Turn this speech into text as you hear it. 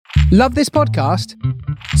Love this podcast?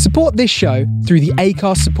 Support this show through the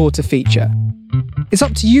Acast supporter feature. It's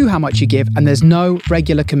up to you how much you give, and there's no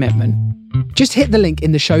regular commitment. Just hit the link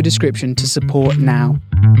in the show description to support now.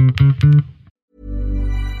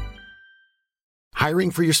 Hiring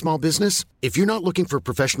for your small business? If you're not looking for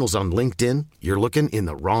professionals on LinkedIn, you're looking in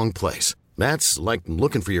the wrong place. That's like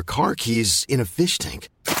looking for your car keys in a fish tank.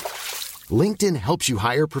 LinkedIn helps you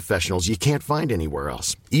hire professionals you can't find anywhere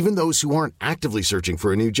else, even those who aren't actively searching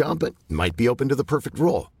for a new job but might be open to the perfect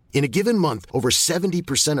role. In a given month, over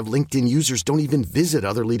 70% of LinkedIn users don't even visit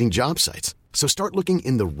other leading job sites. So start looking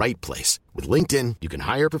in the right place. With LinkedIn, you can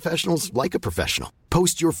hire professionals like a professional.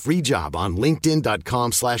 Post your free job on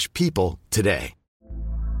linkedin.com/people today.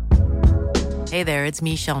 Hey there, it's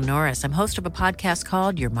Michelle Norris. I'm host of a podcast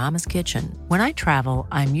called Your Mama's Kitchen. When I travel,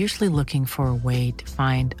 I'm usually looking for a way to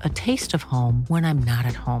find a taste of home when I'm not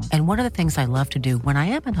at home. And one of the things I love to do when I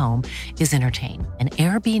am at home is entertain. And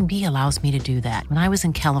Airbnb allows me to do that. When I was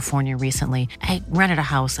in California recently, I rented a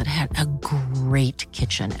house that had a great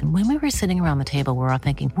kitchen. And when we were sitting around the table, we're all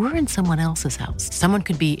thinking, we're in someone else's house. Someone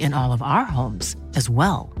could be in all of our homes as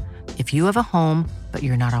well. If you have a home, but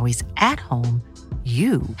you're not always at home,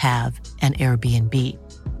 you have an Airbnb.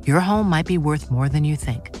 Your home might be worth more than you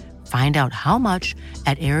think. Find out how much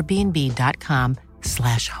at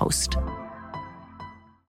airbnb.com/host.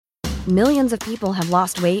 Millions of people have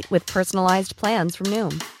lost weight with personalized plans from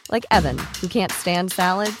Noom. Like Evan, who can't stand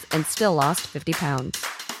salads and still lost 50 pounds.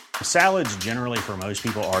 Salads generally for most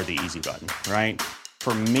people are the easy button, right?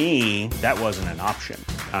 For me, that wasn't an option.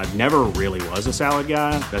 I never really was a salad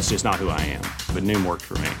guy. That's just not who I am. But Noom worked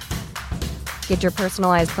for me. Get your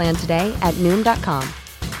personalized plan today at Noom.com.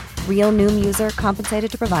 Real Noom user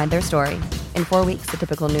compensated to provide their story. In 4 weeks, the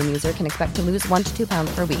typical Noom user can expect to lose 1 to 2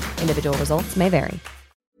 pounds per week. Individual results may vary.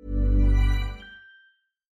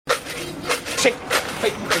 Shake,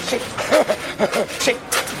 shake, shake, shake, shake, shake,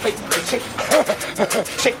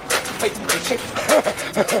 shake,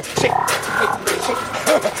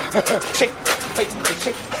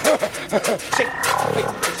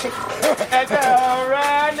 That's all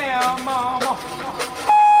right now, mama.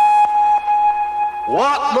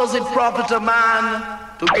 What does it profit a man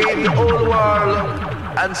to gain the whole world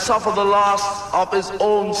and suffer the loss of his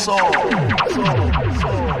own soul?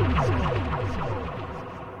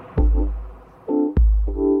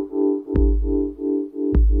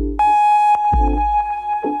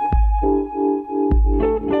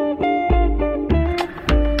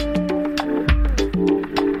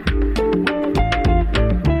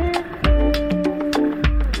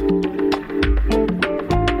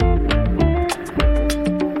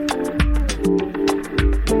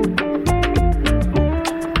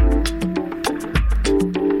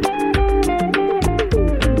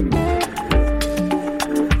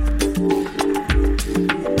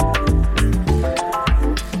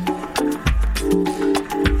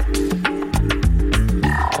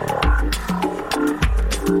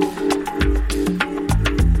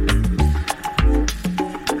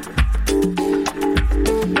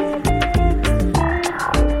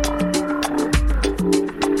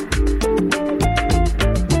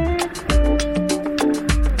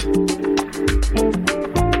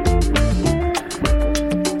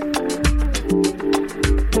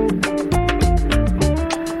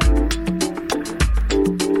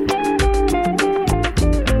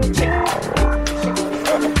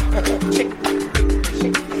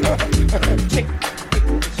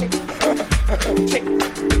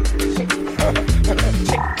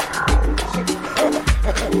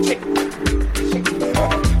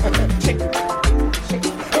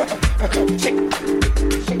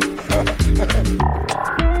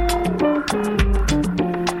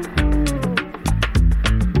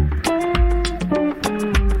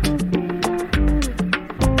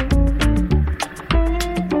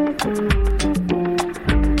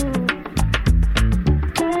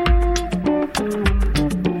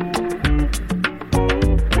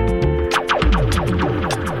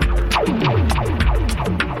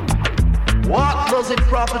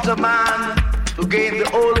 profit a man to gain the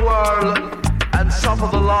whole world and suffer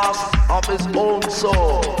the loss of his own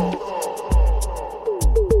soul.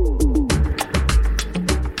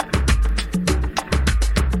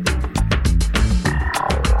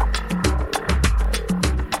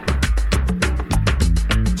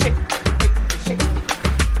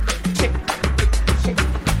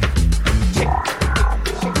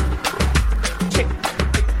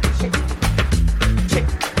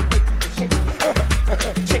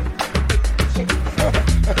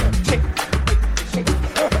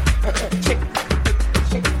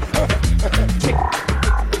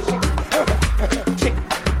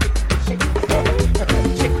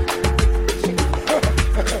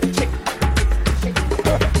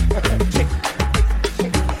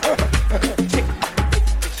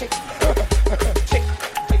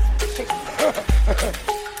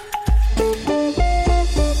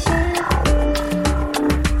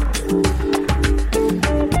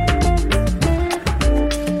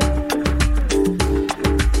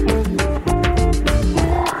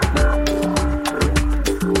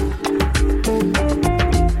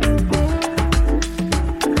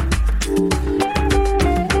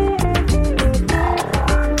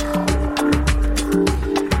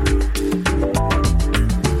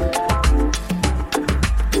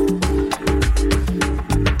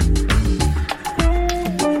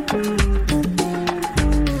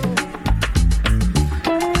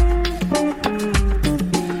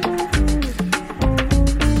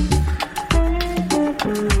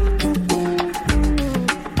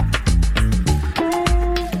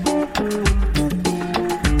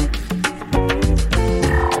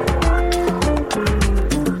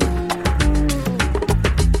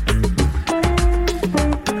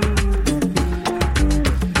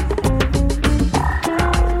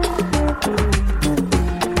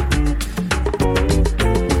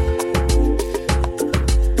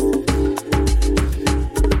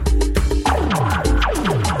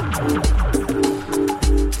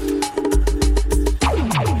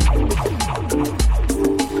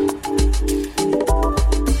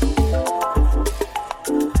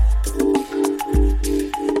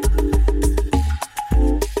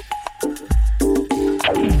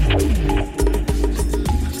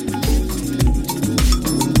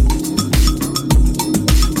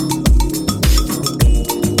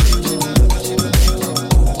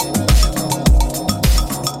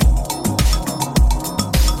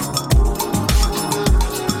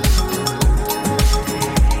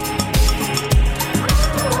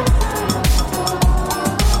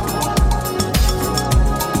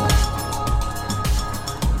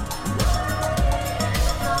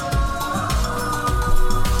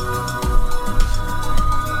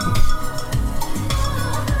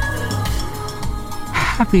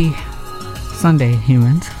 Happy Sunday,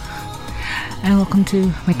 humans, and welcome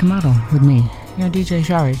to Make a Model with me, your DJ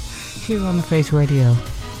Sharee, here on The Face Radio.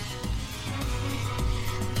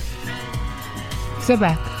 Sit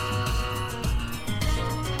back,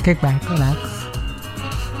 kick back, relax.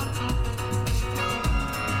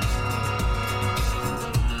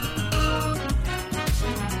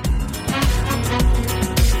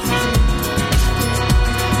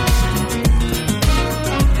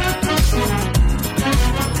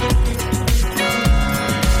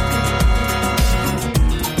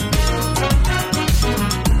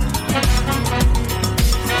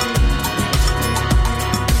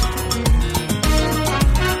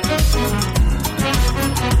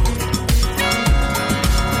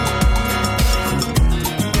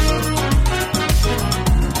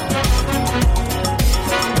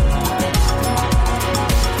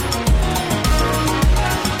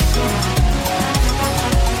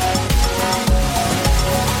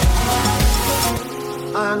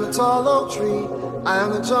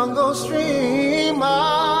 Jungle stream,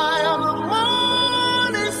 I am the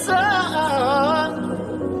morning sun,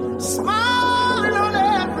 smiling on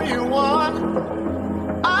everyone.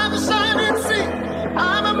 I'm a shining sea,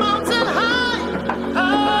 I'm a mountain high,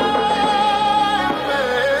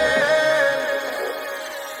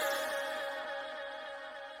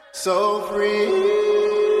 so free.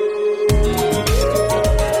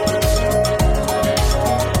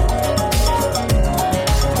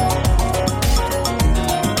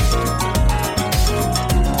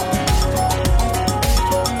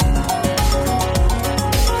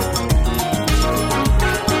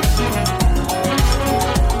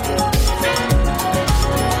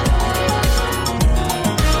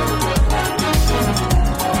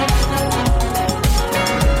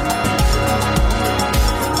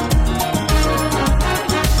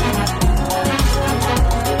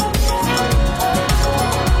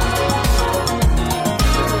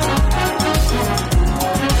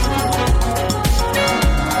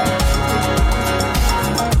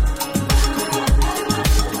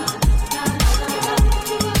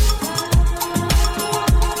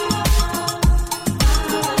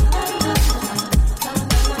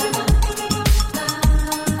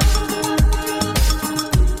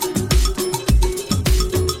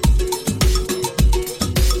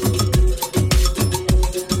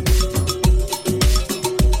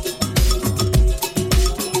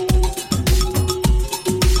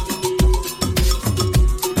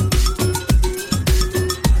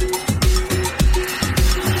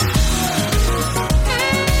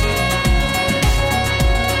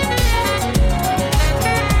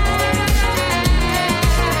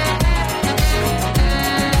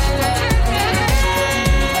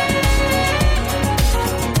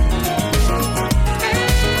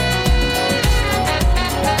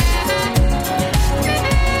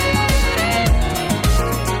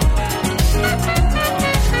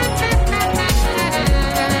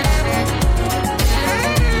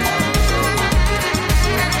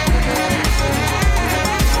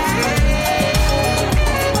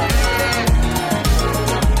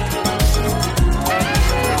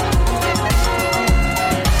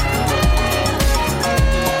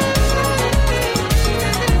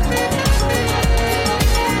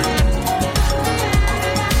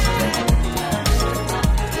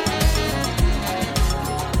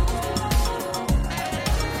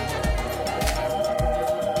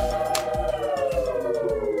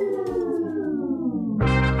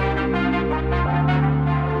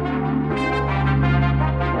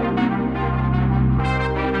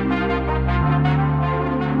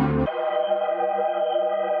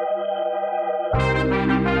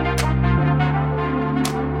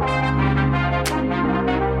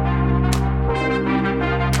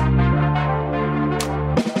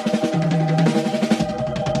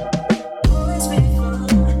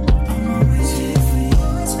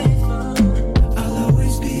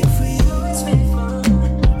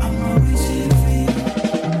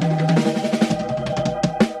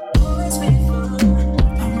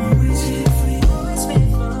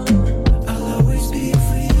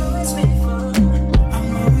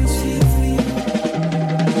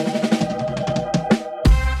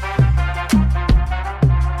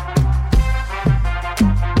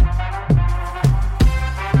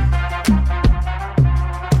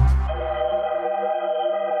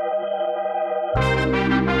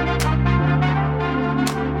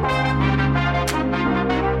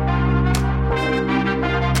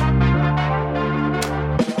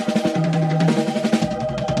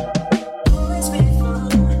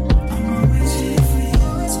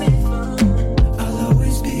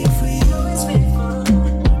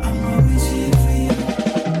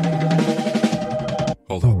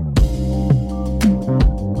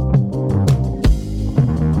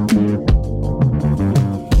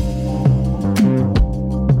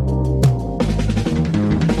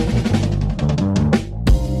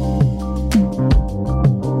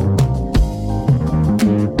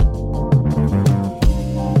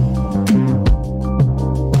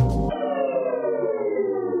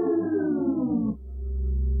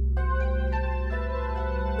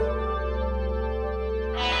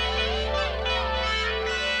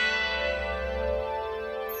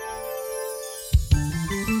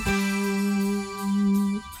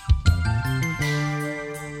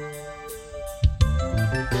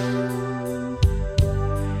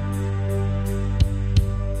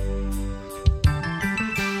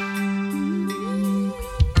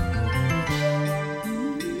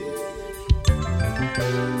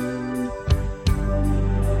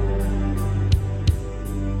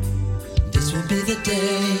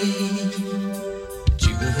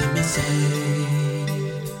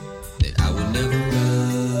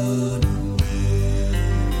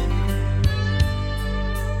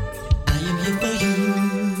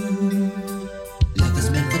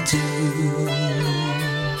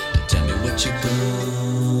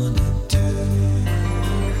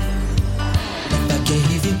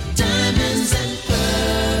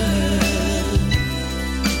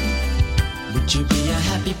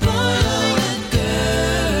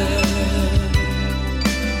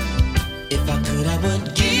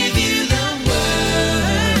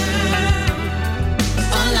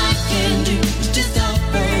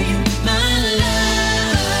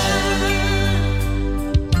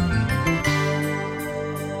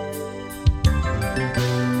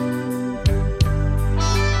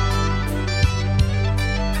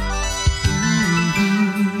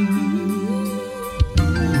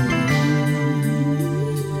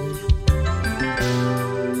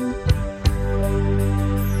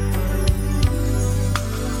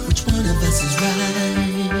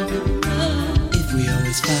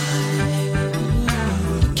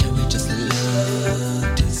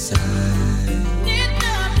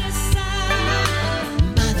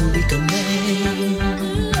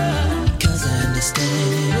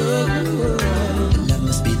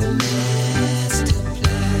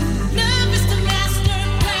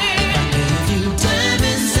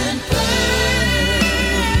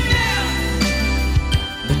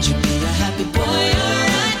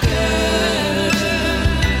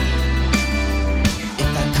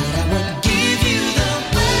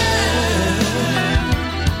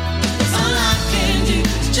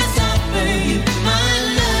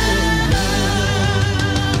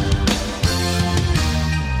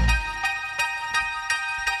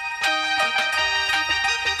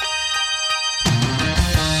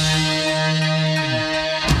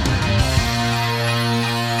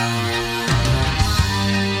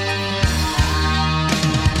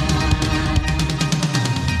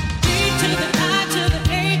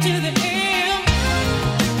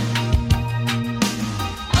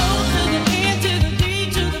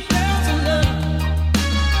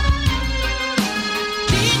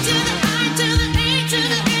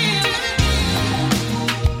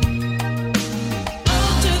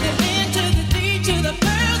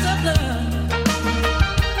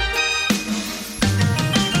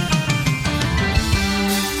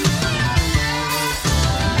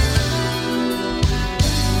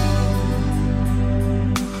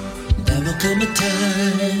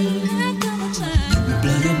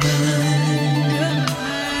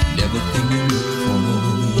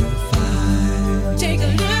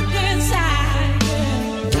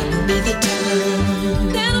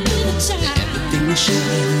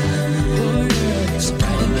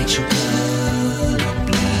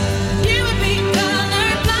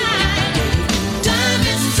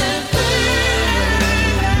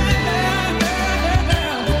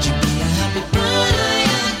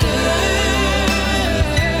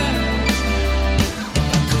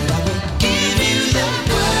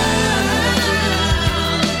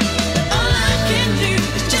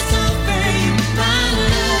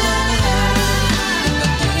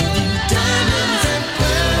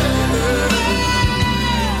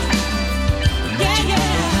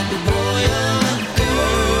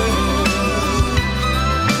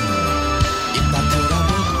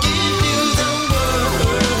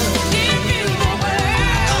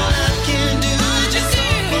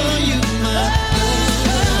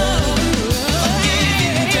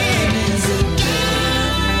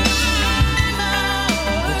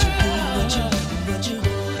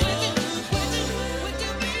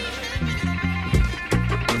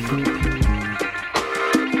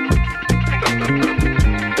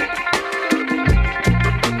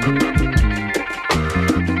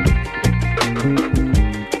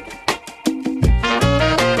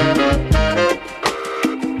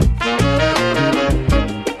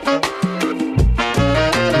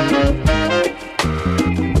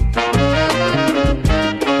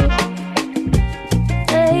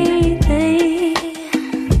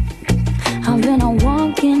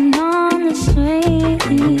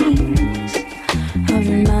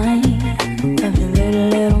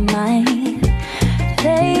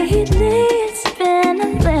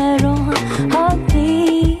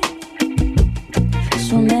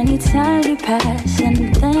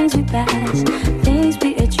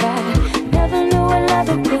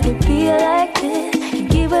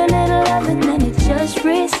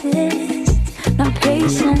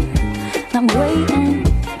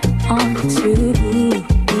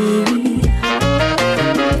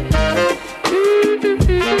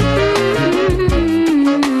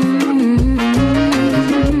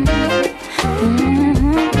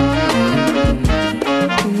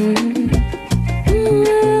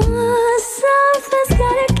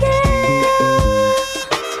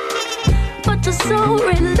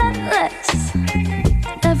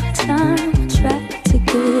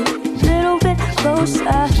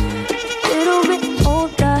 closer, little bit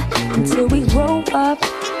older, until we grow up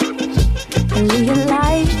and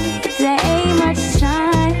realize there ain't much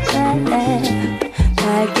time left.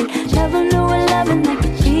 Like it, never knew a loving that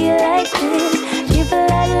could be like this. Give a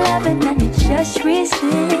lot of loving and you just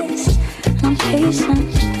resist. I'm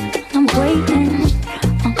patient, I'm waiting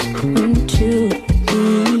on you to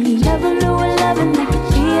be. Never knew a loving that could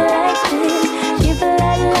be like this. Give a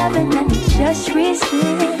lot of loving and you just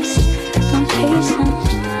resist. I'm patient,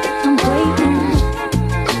 I'm waiting.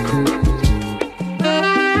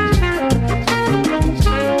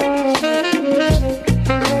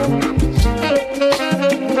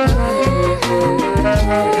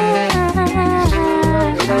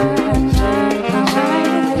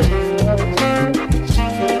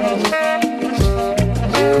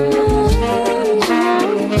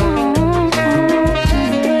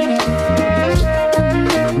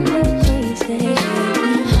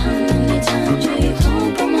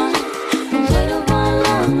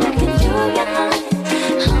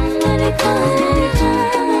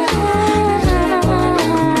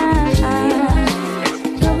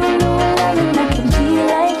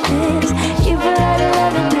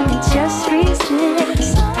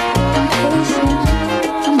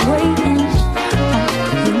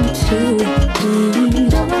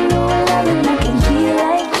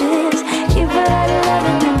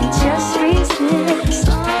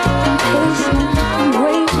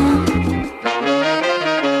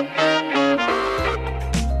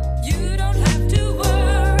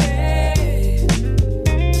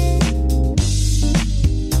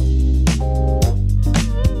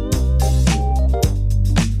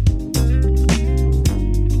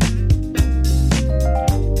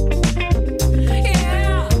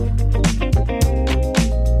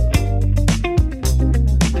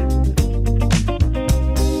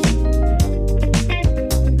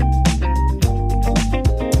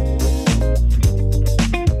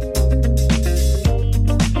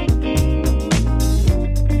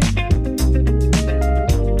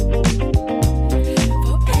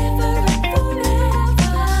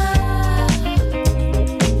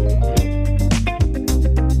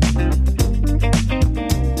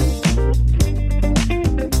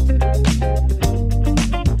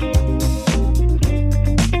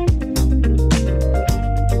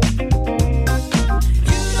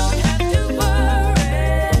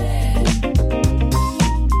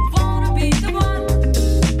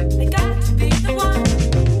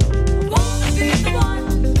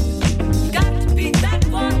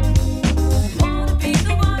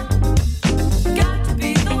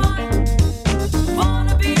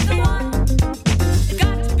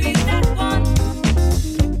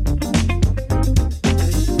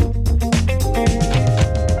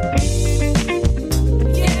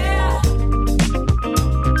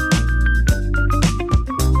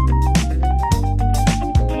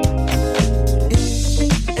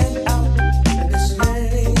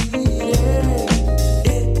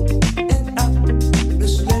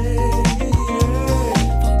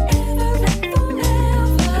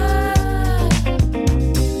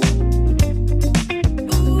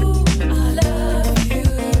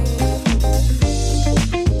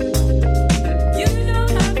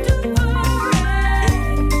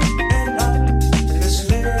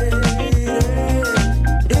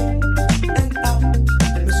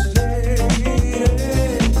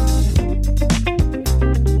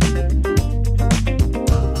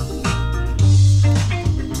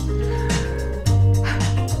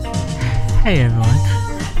 Hey everyone.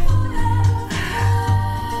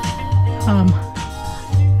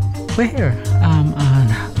 We're here on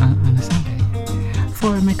a Sunday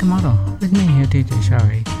for Make a Model with me here, DJ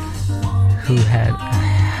Sharee, who had a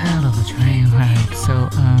hell of a train ride. So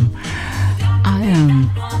I am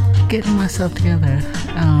getting myself together.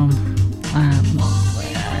 I'm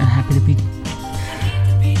happy to be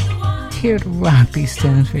here to rock these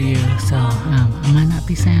tunes for you. So I might not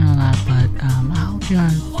be saying a lot, but I hope you're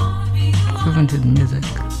grooving to the music.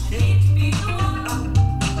 Yeah.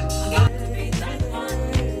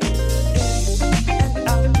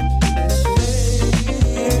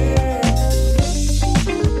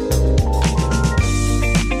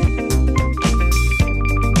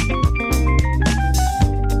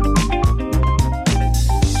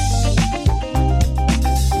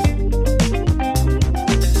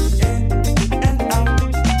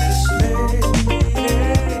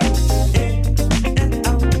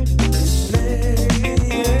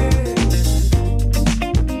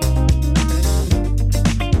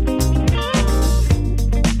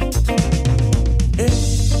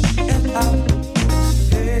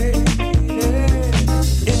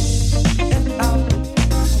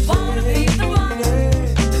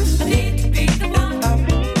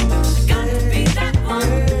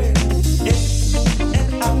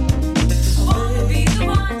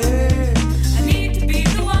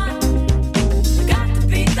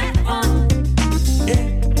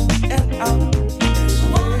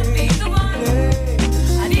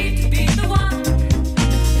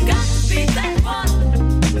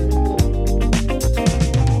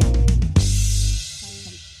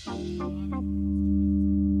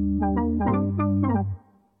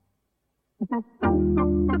 When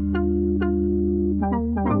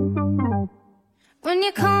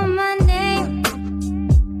you call my name,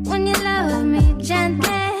 when you love me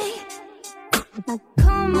gently,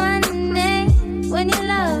 call my name, when you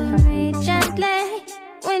love me gently,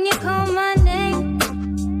 when you call my name,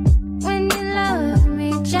 when you love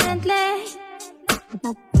me gently,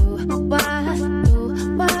 do what,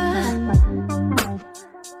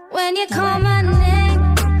 when you call my name,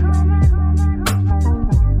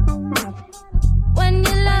 when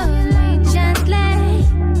you love me gently,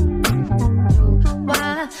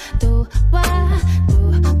 do what,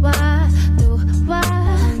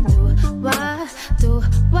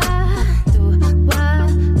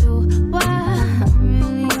 I'm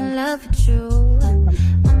really in love with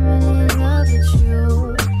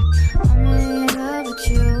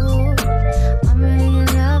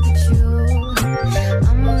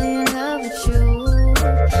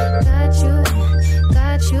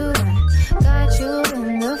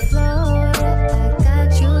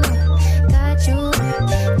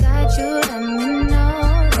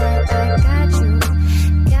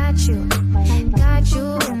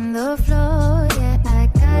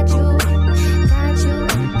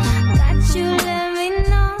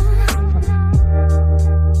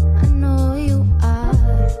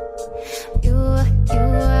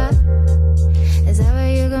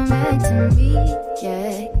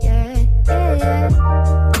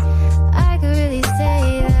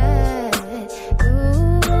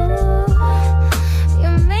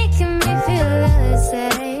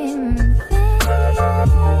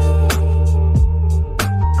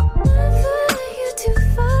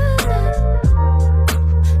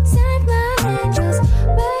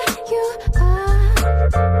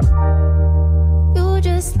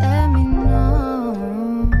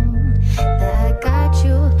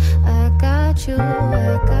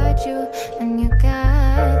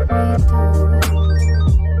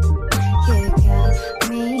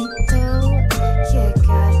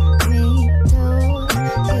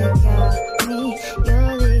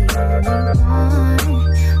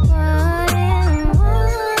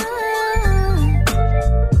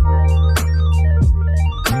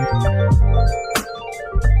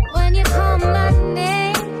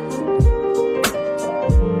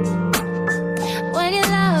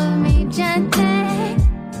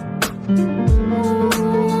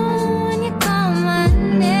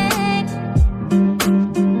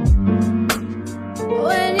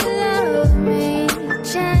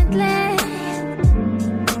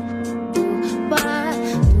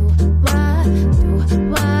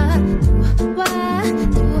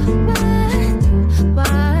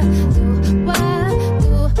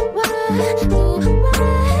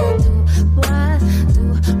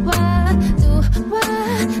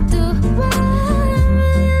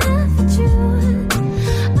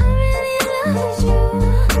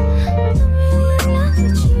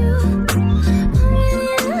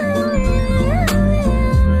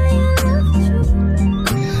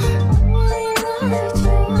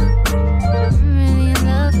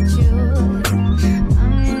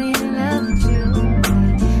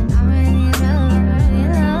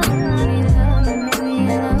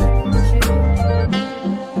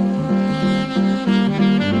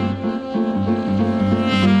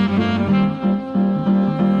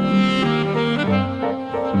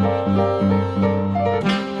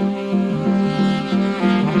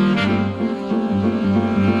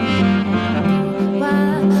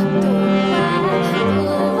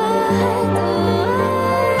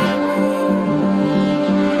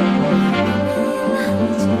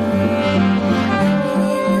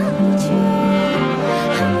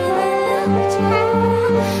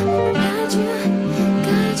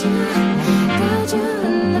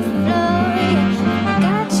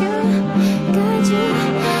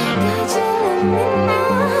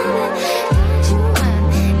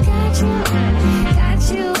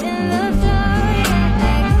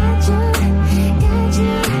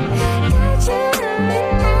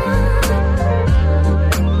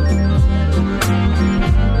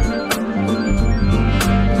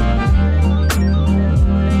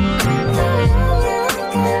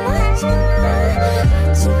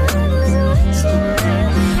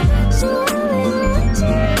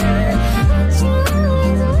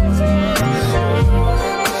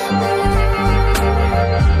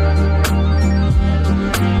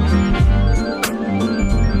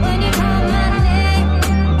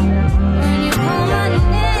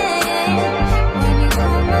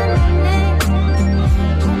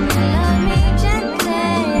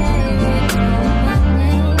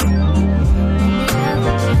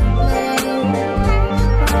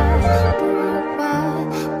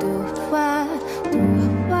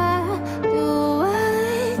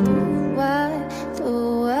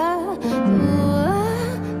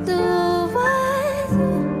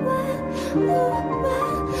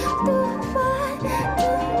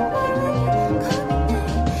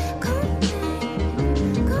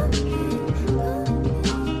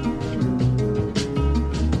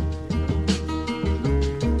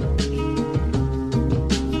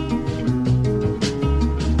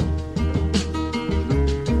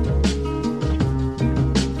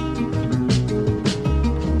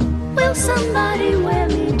somebody wear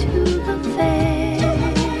me to the fair?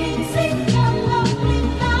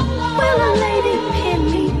 Will a lady pin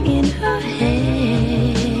me in her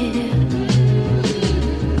hair?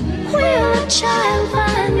 Will a child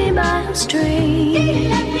find me by a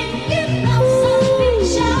string?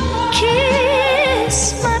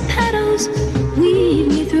 Kiss my petals, weave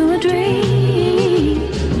me through a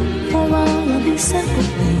dream. For all of these simple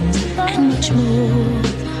things and much more,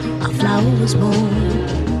 a flower was born.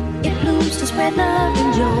 It blooms to spread love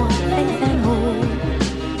and joy, faith and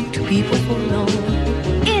hope to people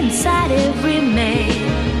forlorn. Inside every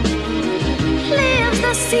man lives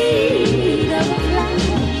the seed of a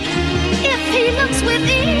flower. If he looks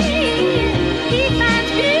within, he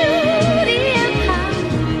finds beauty and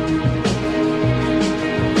power.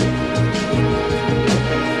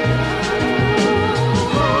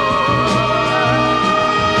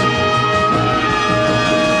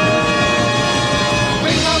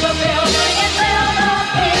 Ring on the bell, ring and tell the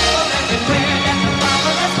people everywhere that the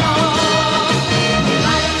flower is born.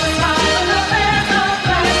 Light up the sky with the band of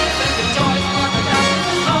glasses and rejoice for the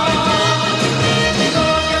gospel is born.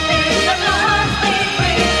 Because your feet of your heart beat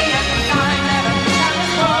free and the kind that a child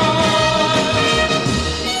is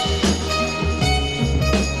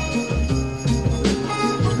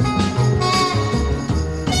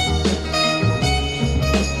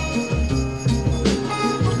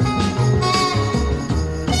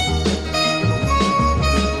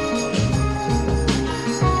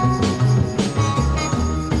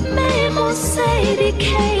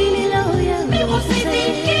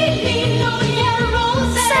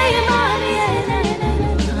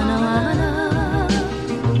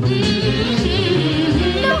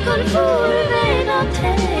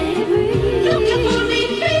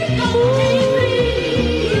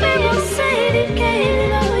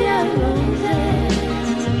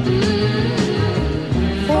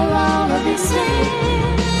Say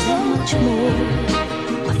so much more.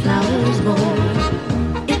 A flower is born.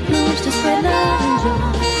 It blooms to spread love and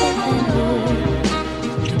joy, faith and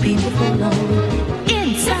hope to people forlorn.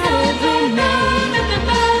 Inside every man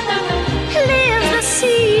lives the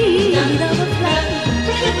seed of a flower.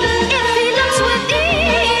 If he looks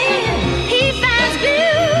within, he finds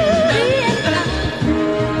beauty and power.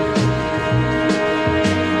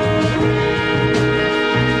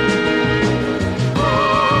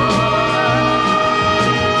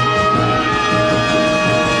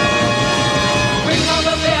 ring on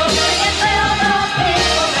the bell, ring and tell the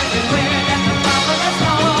people everywhere that the flower is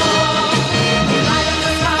born. Light up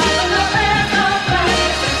the sky with the band of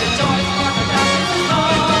glasses and rejoice for the gospel is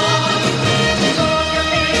born. Because your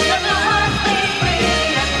feet of your heart beat free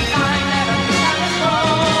and the kind that a child is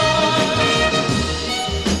more.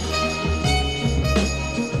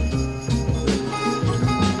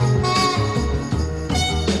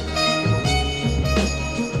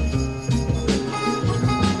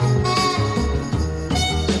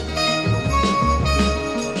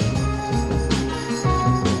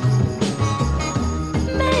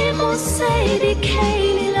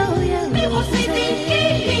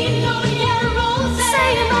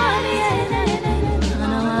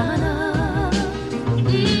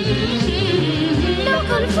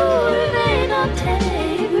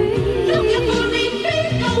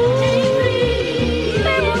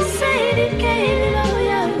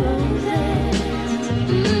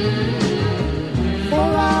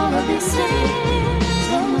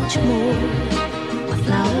 A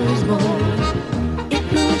flower is born. It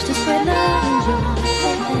blooms to spread love and joy,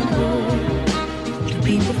 faith and hope to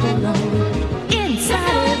people forlorn.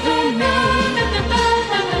 Inside every man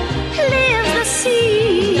lives the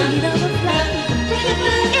seed of a flower. If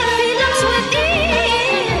he looks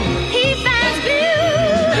within, he finds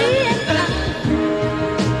beauty and power.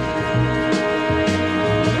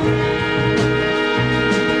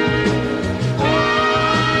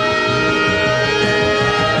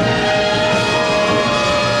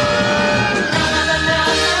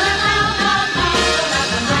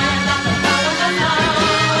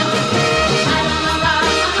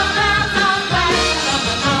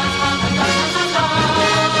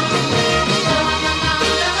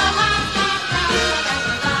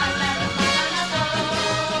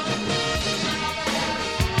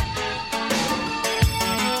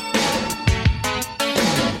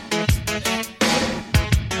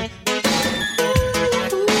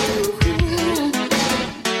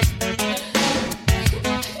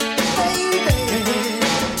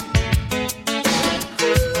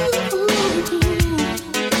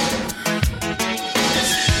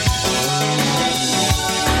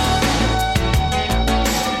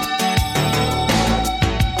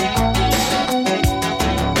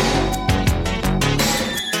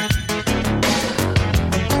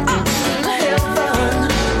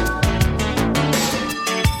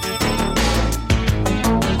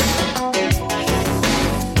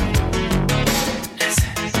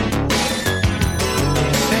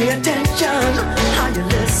 Pay attention, are you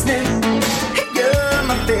listening? You're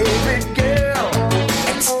my favorite girl.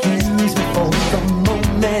 Excuse me for the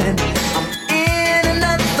moment. I'm in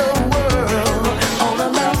another world. On a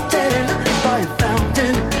mountain, by a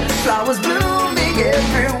fountain, flowers blooming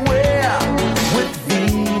everywhere. With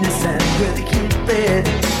Venus and with Cupid,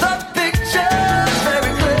 the picture's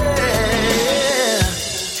very clear.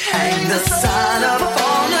 Hang the sign up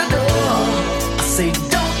on the door. I say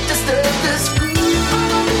don't disturb this groove.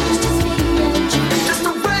 Just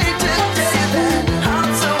a way to tell you that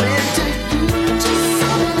I'm so into you.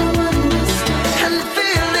 And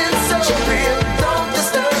feeling so real. Don't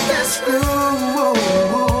disturb this groove.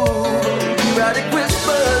 Erotic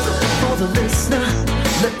whispers for the listener.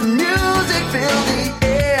 Let the music fill the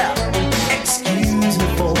air. Excuse me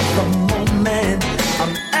for the moment.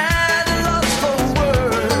 I'm at a loss for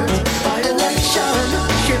words. Violation,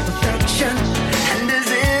 sheer perfection. And as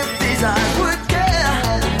if these eyes would care,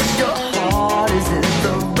 your heart is in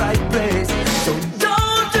the right place. So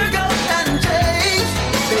don't you go and change.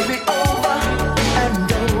 Baby, over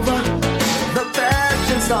and over, the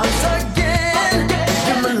passion starts again.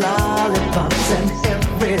 Give me lollipops and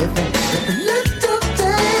everything. With a little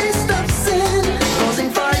taste of sin, causing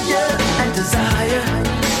fire and desire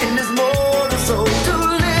in this mortal soul to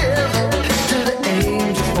live. Till the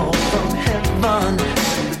angels fall from heaven,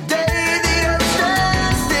 the day the earth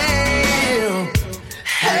stands still.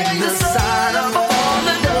 Hang the sign up on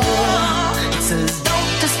the door. It says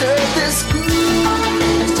don't disturb this groove.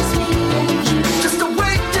 Just a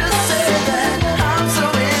way to say that I'm so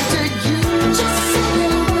into you.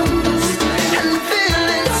 And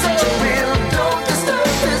feeling so real. Don't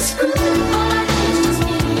disturb this groove.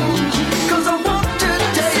 'Cause I want to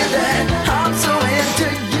tell you that I'm so into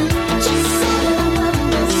you.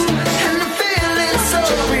 And feeling so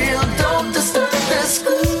real. Don't disturb this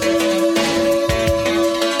groove.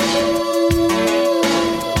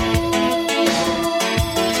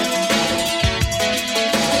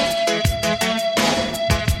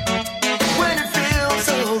 When it feels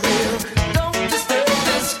so real, don't disturb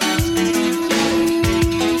this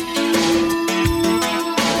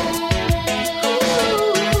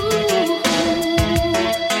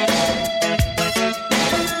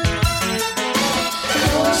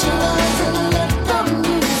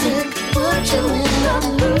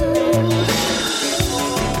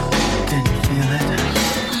Can you feel it?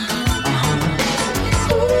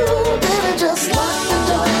 Baby, just lock the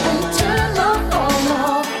door and turn the phone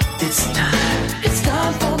off. It's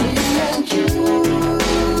time for me and you.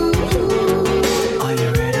 Are you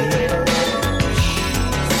ready?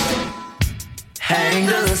 Hang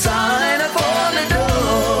the sign up on the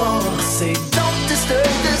door. Say don't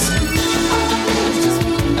disturb this groove.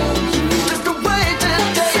 Just a way to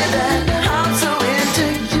tell you that I'm so into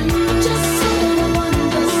you.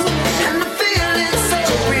 And the feeling's so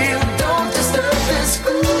real. Don't disturb this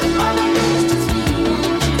groove.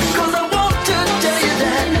 'Cause I want to tell you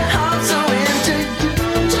that I'm so into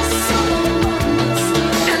you.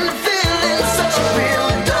 And the feeling's so real.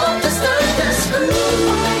 Don't disturb this groove.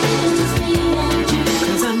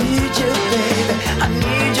 'Cause I need you, baby. I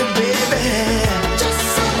need you, baby.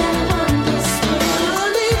 I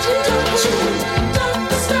need you, don't you? Don't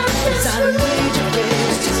disturb this groove. I need you,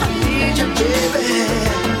 baby. I need you, baby.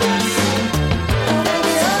 Oh,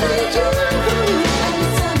 baby, I need you.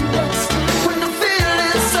 When the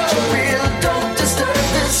feeling's so real, don't disturb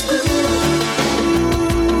this groove.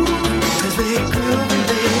 'Cause we're grooving,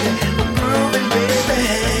 baby. We're grooving, baby.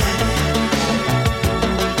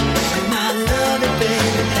 And I love it,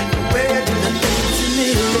 baby. Where do the things in me,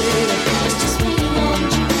 baby? It's just me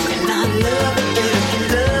and you. And I love it, baby.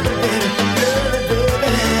 Love it, baby. Love it,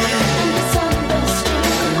 baby. And it's on the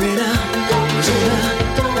street. Rita,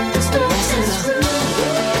 don't disturb this groove.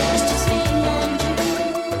 It's just me and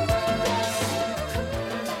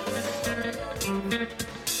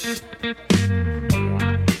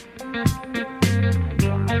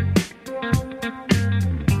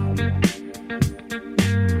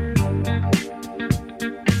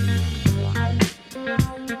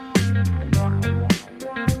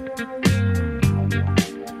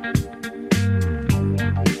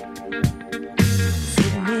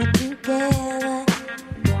Sitting here together,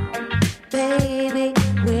 baby,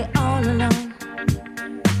 we're all alone.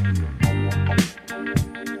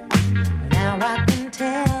 Now I can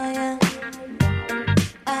tell you,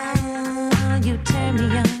 you turn me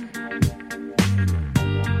on.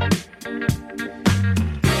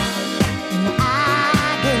 And I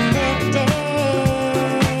get lifted.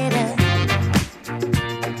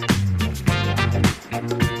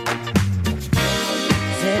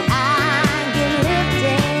 Said I get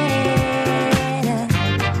lifted.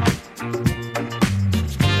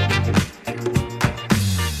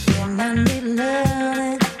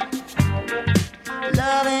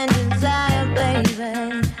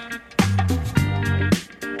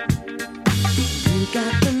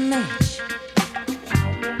 Nash.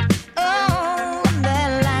 Oh, that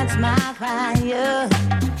lights my fire.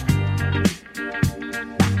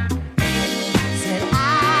 Said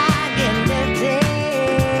I get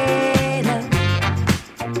lifted up.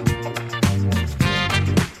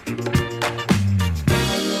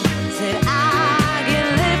 Said I get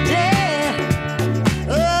lifted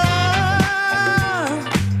up.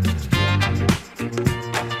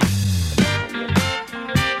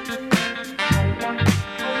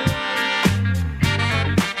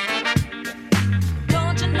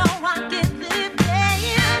 Don't you know I get lifted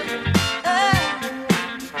up?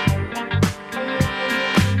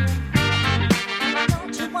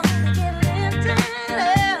 Don't you wanna get lifted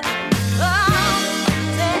up? Oh,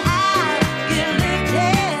 say I get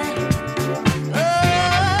lifted. Oh,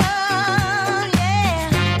 yeah.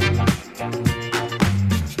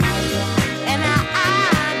 And I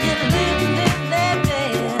get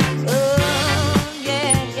lifted. Oh,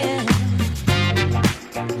 yeah, yeah.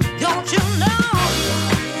 Don't you know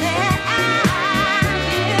that I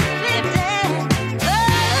get lifted? Oh,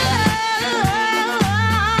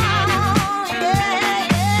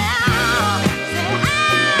 yeah, yeah. Say I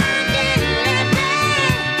get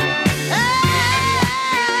lifted.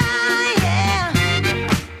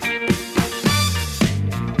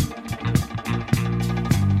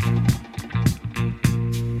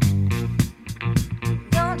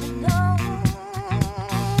 Don't you know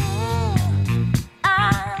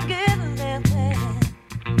I get lifted?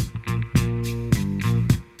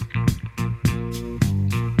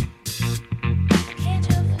 Can't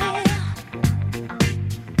you feel?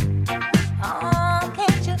 Oh,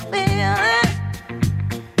 can't you feel it?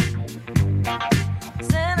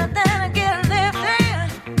 Said I then I get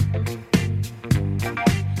lifted.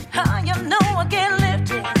 Oh, you know I get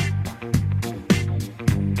lifted.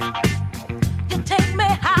 You take me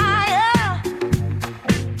higher,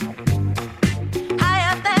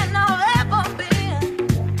 higher than I've ever been,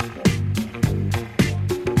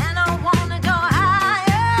 and I wanna go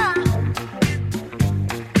higher.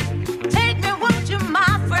 Take me, won't you,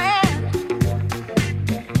 my friend?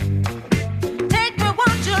 Take me,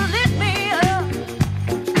 won't you, lift me up?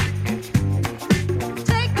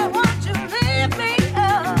 Take me, won't you, lift me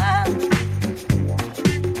up?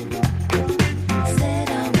 Said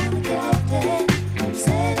I wanna get lifted.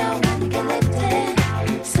 Said I wanna get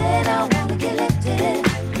lifted. Said I wanna get lifted.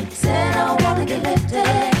 Said I wanna get lifted.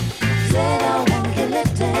 Said I wanna get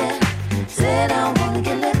lifted. Said I wanna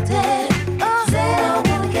get lifted. Said I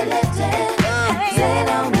wanna get lifted. Said I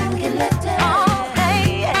wanna get lifted. Oh,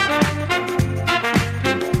 hey.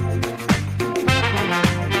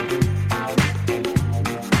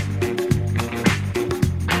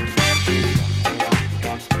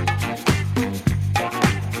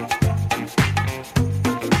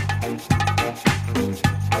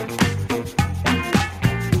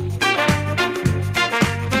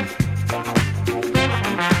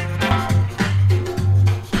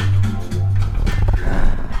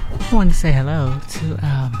 I want to say hello to,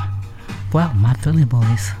 my Philly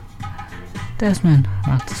boys. Desmond,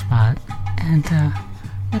 Rock the Spot, and,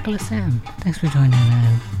 Nicholas Sam. Thanks for joining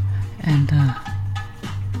in and,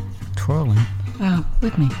 twirling,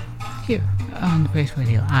 with me here on the Face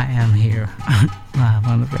Radio. I am here, live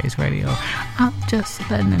on the Face Radio. I'm just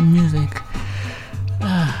letting the music,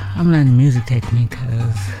 I'm letting the music take me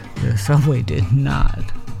because the subway did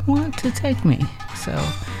not want to take me. So,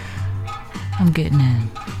 I'm getting in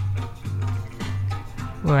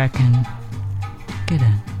where I can get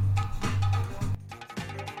in.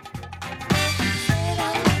 Said I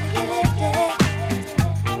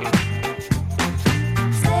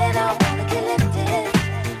wanna get lifted.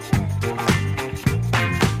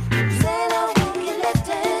 Said I wanna get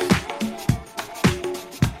lifted.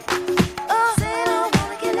 Oh, said I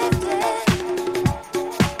wanna get lifted.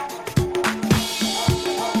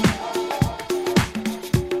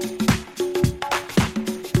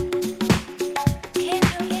 Can't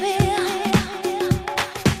you feel?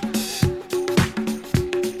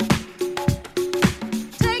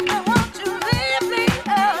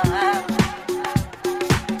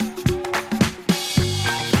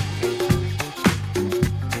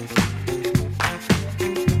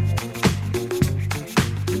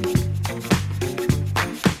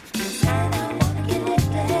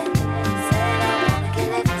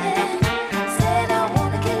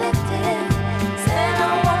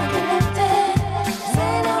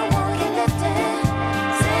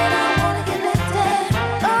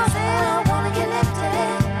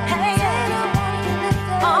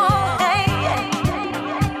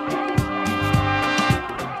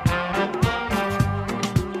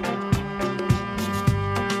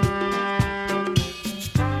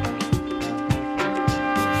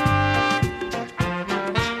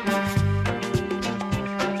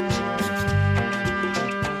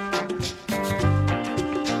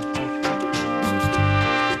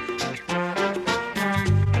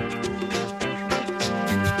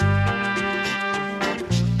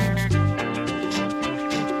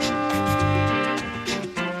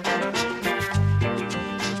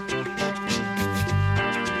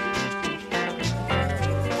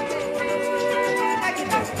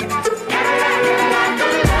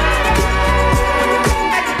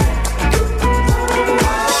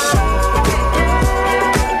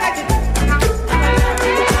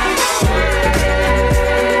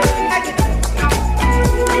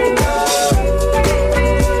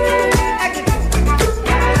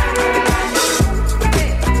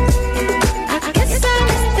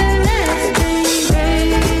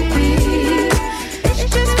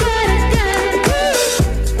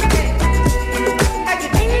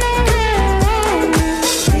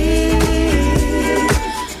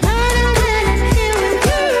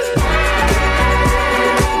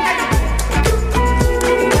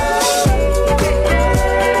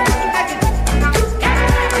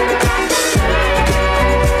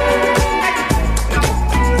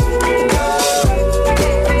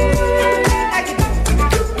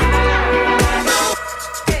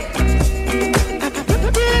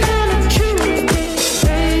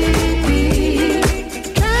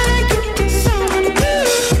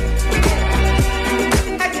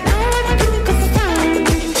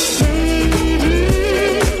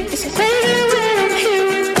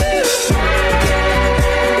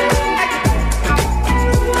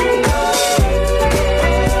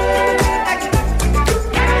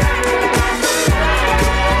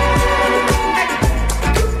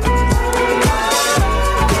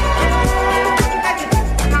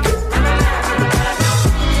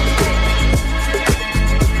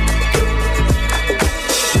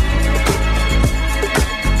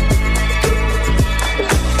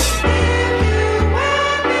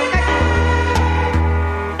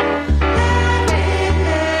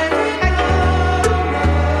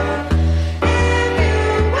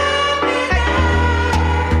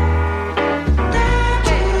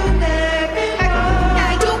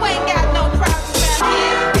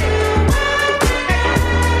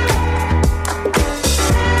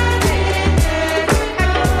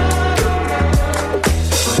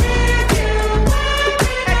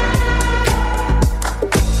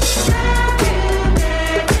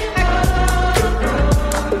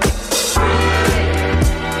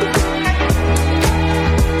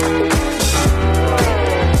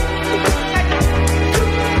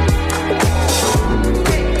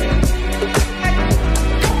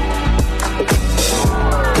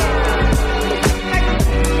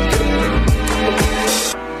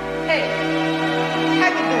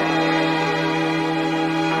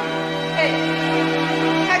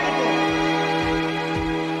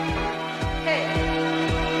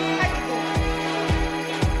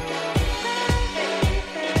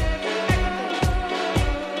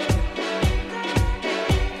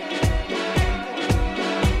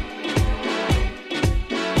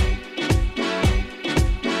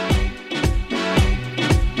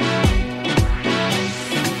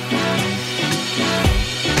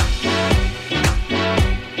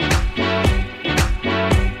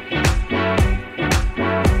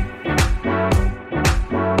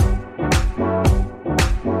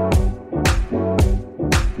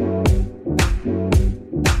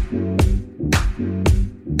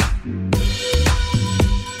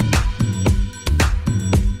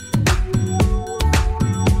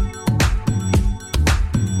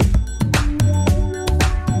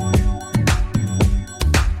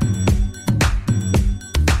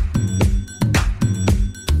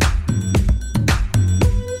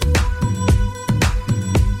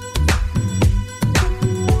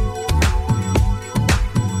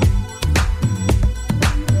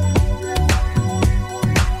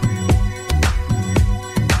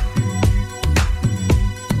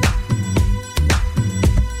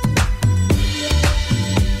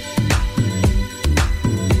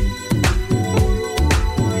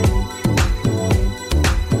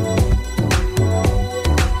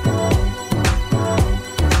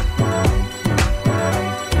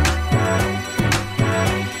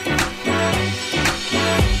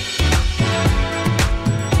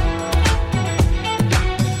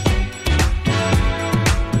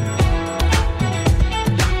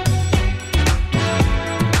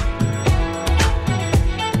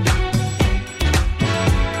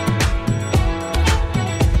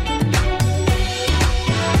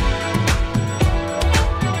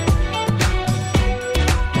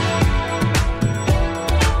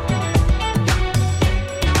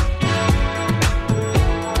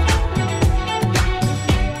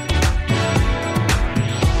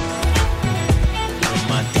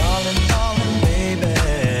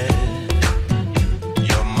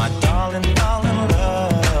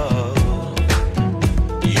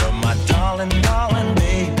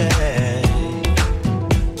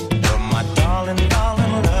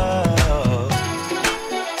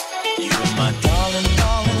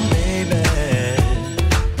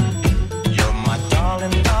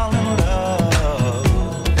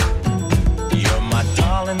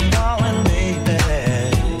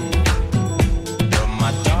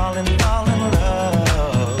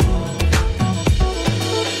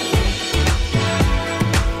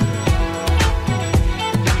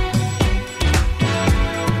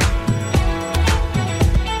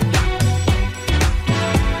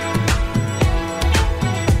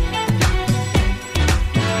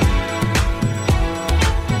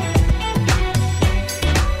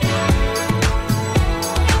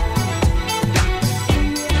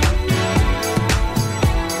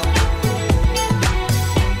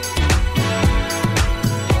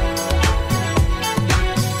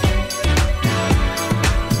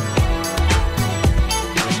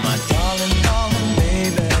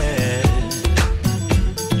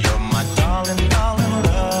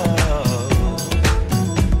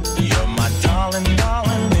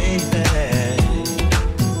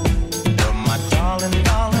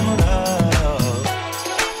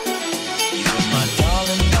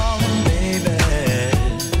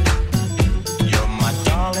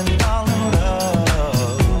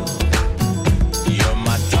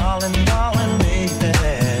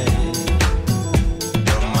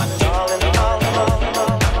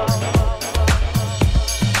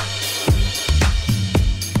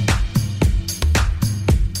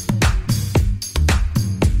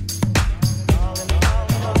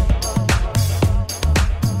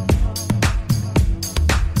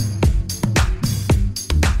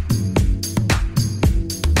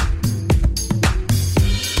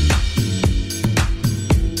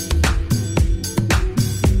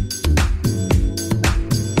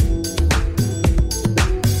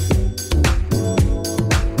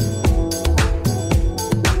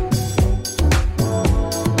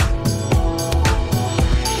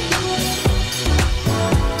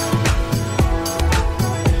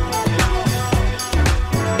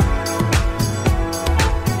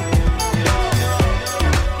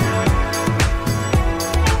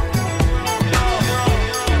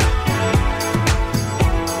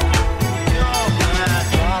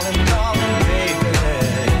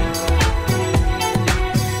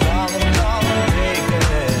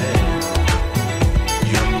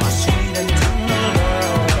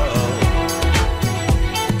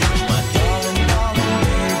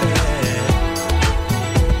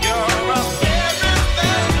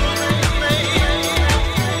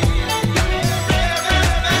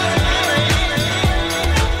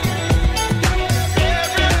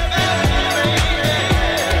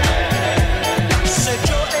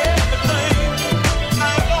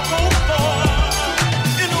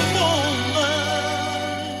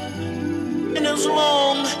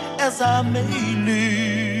 as I may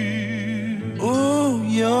live. Ooh,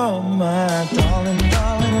 you're my darling,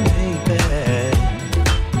 darling baby.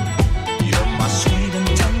 You're my sweet and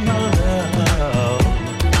tender love.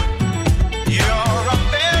 You're a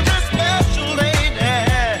very special lady.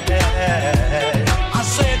 I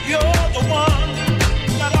said you're the one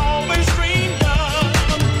that always dreamed of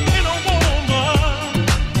in a woman.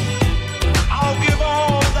 I'll give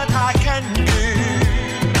all that I can give.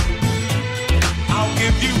 I'll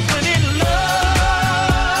give you plenty love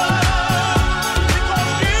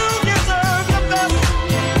because you deserve the best.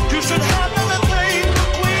 You should have everything the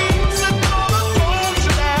queen sitting on the throne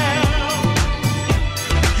should have.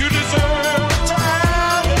 You deserve to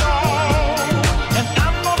have it all, and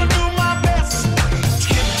I'm gonna do my best to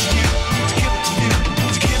give it to you, to give it to you,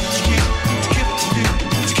 to give it to you, to give it to you,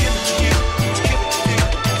 to give it to you, to give it to you, to give it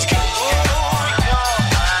to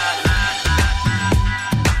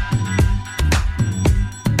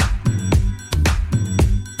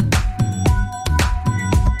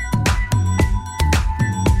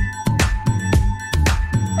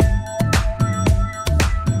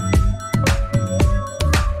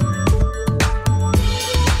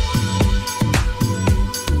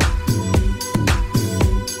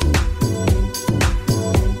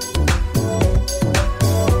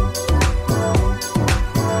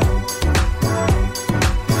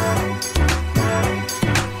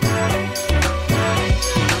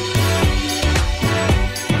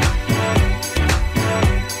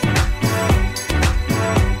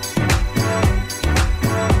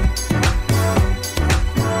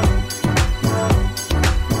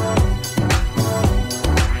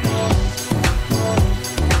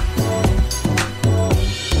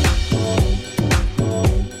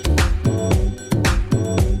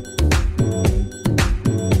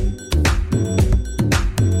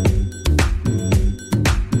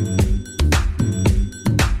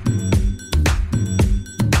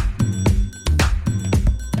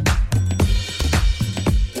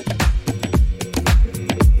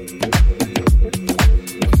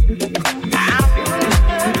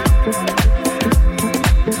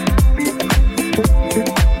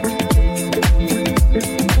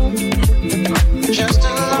just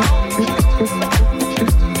alone,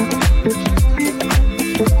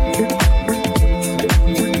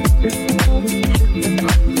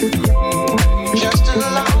 just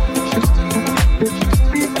alone.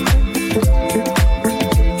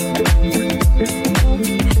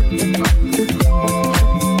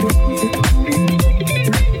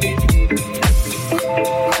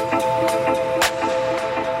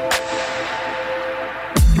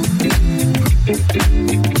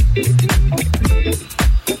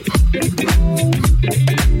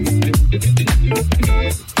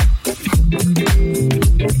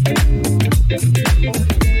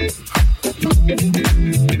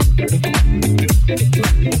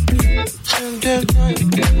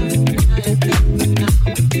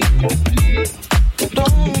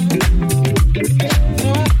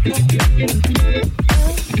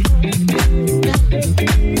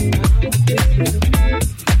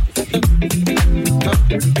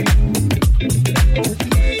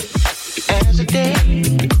 As the day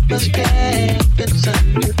must have its sun,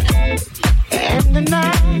 and the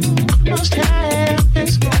night must have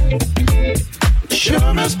its moon.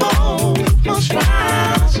 Sure as both must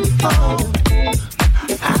rise and fall.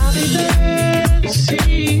 I'll be there to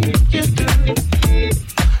see you through.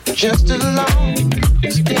 Just as long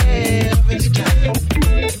as there is time,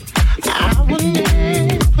 I will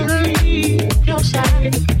never leave your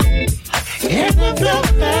side. And the love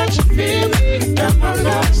that you feel, that my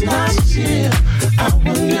love's not sincere, I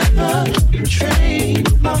will never betray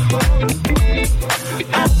my heart.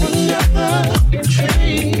 I will never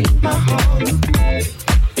betray my heart.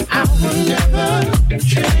 I will never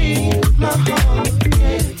betray my heart.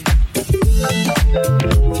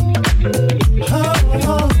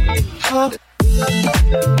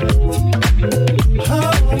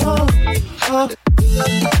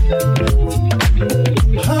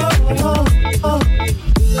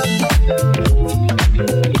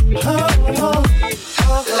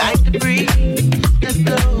 Like the breeze that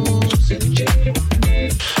blows in June,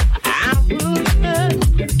 I will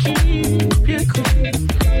never keep you cool.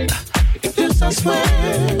 This I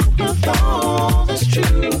swear, with all that's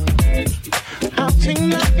true, I'll take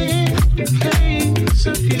nothing in place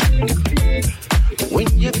of you. When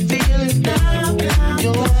you're feeling down,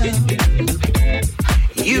 you're feeling.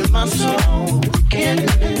 You my soul, can't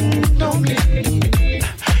depend on me.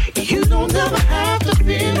 You don't ever have to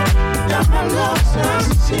feel that my love's not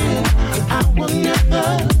sincere. I will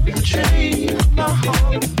never betray my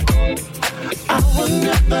heart. I will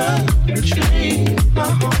never betray my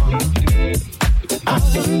heart.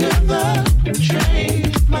 never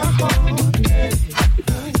trade my heart.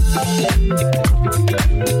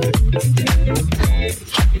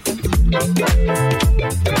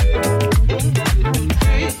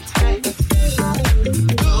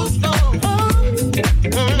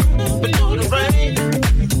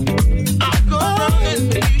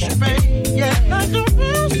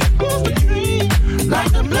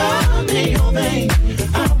 Like the blood in your vein,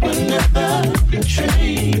 I would never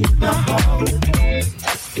trade my heart.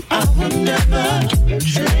 I would never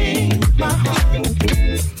trade my heart.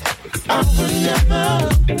 I would never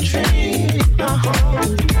trade my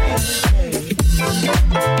heart.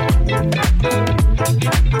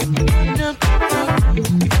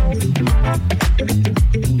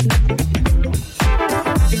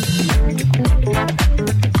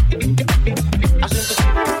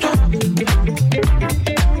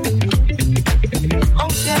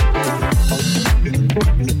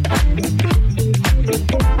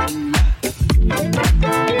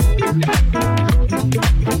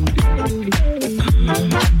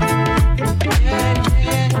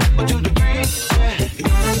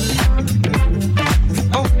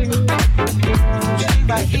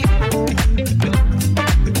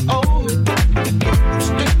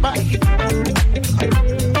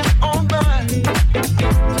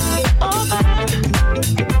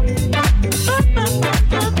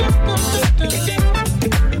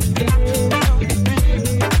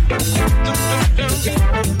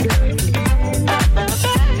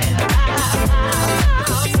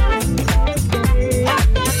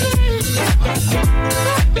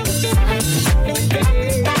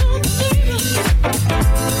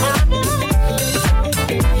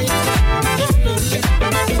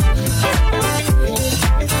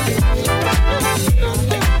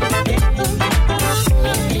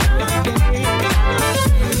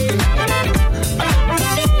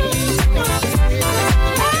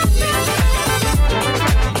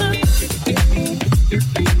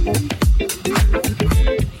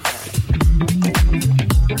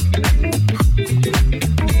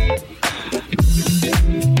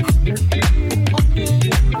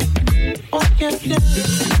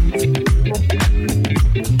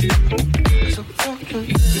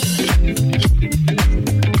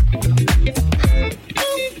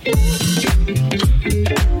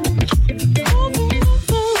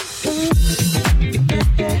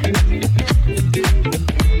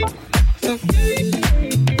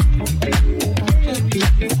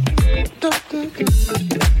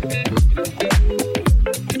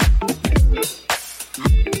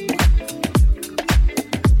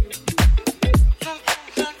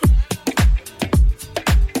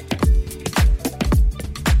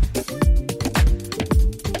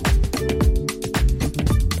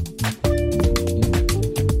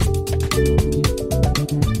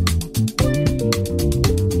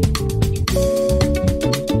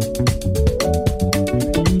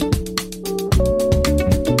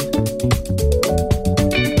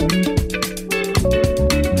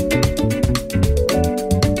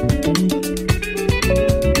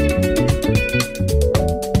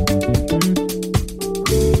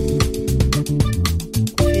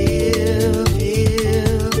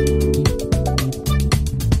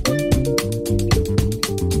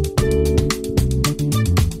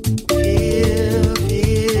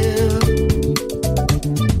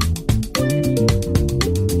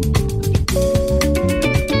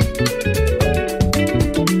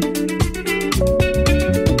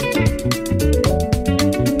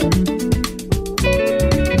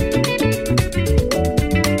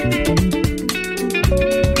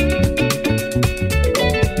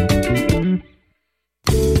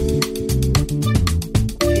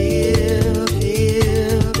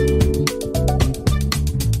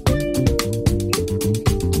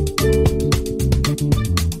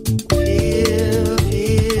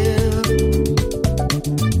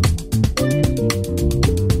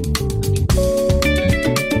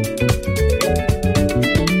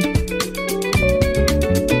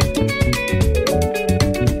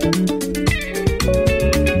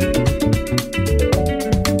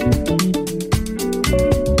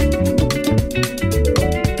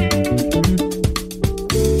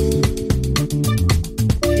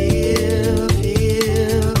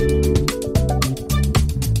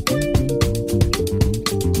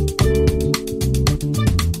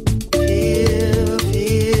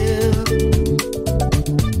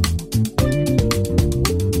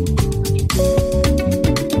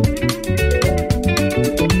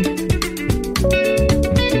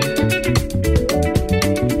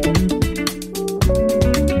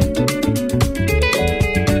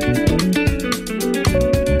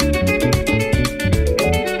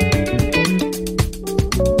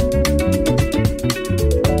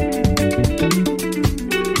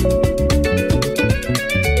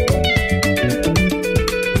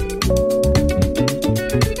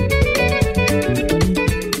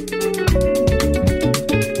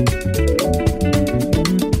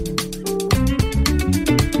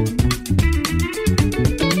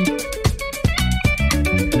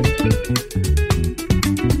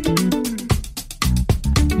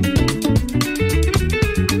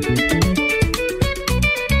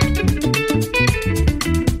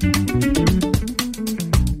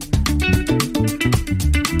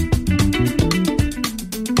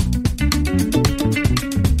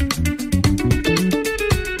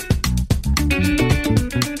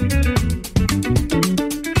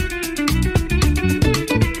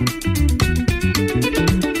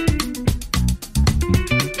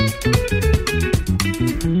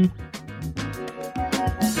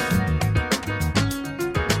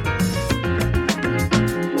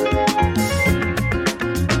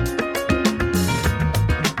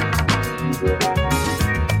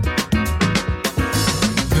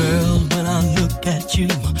 without you,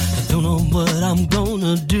 I don't know what I'm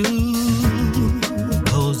gonna do,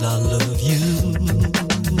 'cause I love you.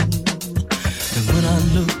 And when I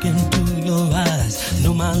look into your eyes, I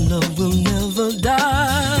know my love will never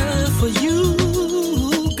die for you,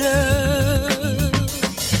 girl.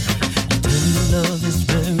 You tell me love is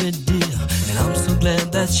very dear, and I'm so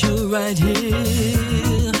glad that you're right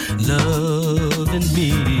here, loving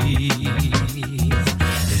me.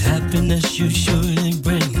 The happiness you surely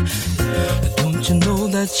bring, don't you know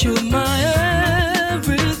that you're my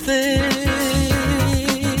everything?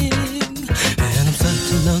 And I'm such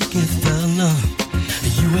a lucky fella,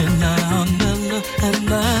 you and I are mellow, and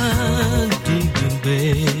I dig you,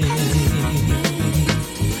 babe.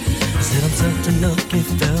 I said I'm such a lucky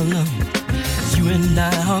fella, you and I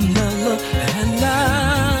are mellow, and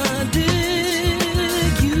I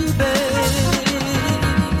dig you,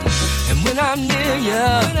 babe. And when I'm near you,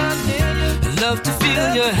 I love to feel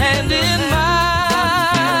your hand in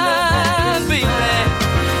mine, baby.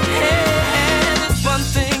 Hey, this one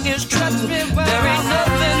thing is true, there ain't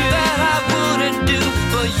nothing that I wouldn't do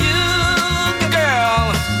for you, girl.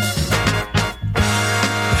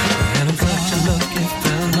 And I'm such a lucky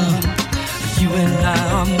fella, you and I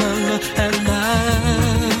are mellow, and I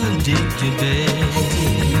dig you, babe.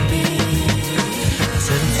 I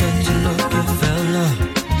said I'm such a lucky fella,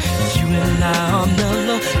 you and I are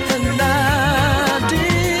mellow, and I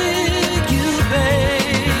dig you, babe.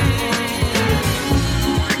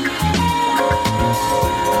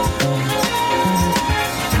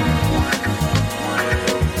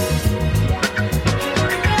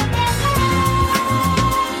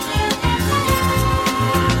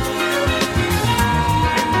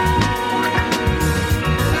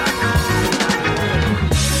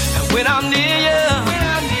 And when I'm near you,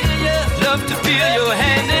 love to feel your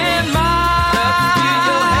hand in mine,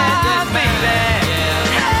 baby.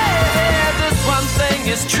 Hey, this one thing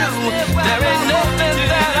is true, there ain't nothing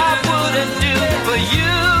that I wouldn't do for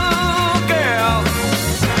you, girl.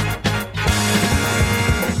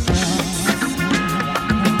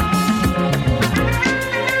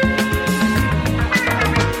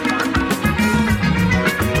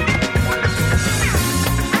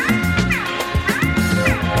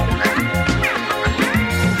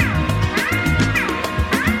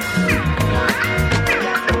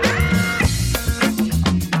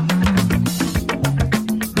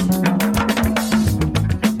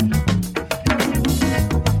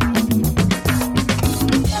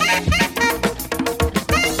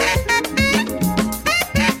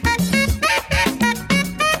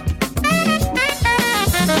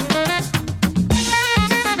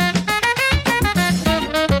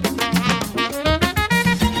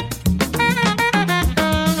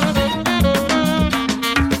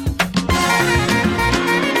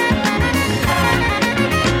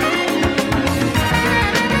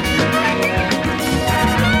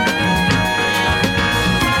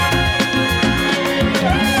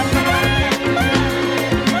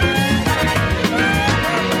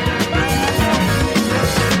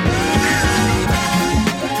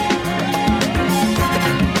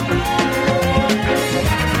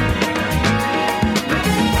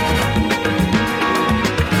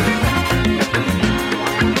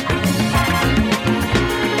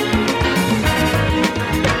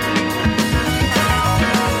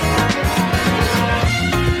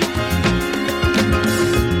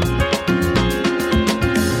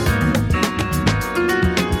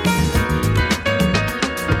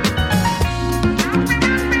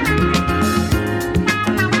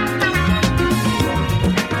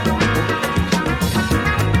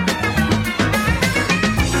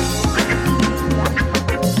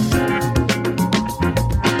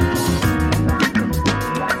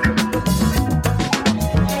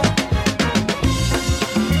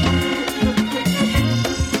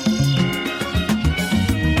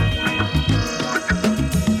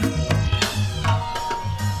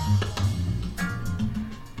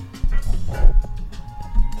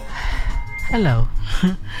 Hello.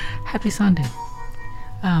 Happy Sunday.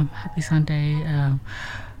 Happy Sunday.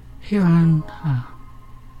 Here on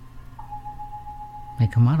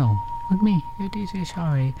Make a Model with me, your DJ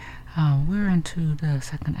Sharee. We're into the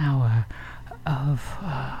second hour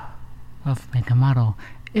of Make a Model.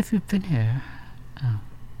 If you've been here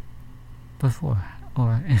before,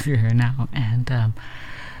 or if you're here now, and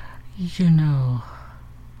you know.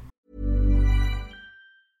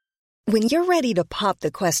 When you're ready to pop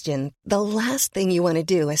the question, the last thing you want to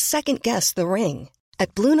do is second-guess the ring.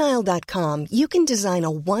 At BlueNile.com, you can design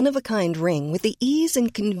a one-of-a-kind ring with the ease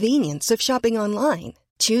and convenience of shopping online.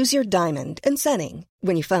 Choose your diamond and setting.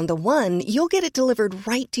 When you find the one, you'll get it delivered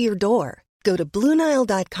right to your door. Go to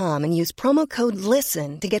BlueNile.com and use promo code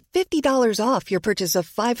LISTEN to get $50 off your purchase of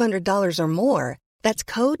 $500 or more. That's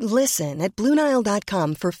code LISTEN at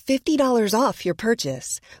BlueNile.com for $50 off your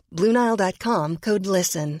purchase. BlueNile.com, code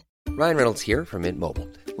LISTEN. Ryan Reynolds here from Mint Mobile.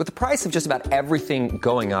 With the price of just about everything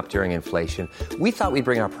going up during inflation, we thought we'd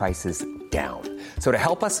bring our prices down. So to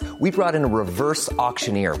help us, we brought in a reverse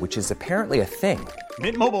auctioneer, which is apparently a thing.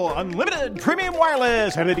 Mint Mobile Unlimited Premium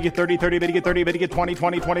Wireless. How to get 30, 30, bit to get 30, bit to get 20,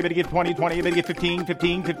 20, 20, bit to get 20, 20, bit to get 15,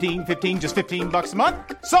 15, 15, 15, just $15 a month?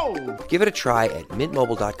 Sold! Give it a try at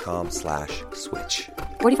mintmobile.com/switch.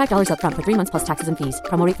 $45 up front for 3 months plus taxes and fees.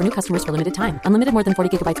 Promo rate for new customers for limited time. Unlimited more than 40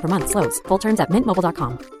 gigabytes per month. Slows full terms at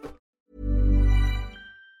mintmobile.com.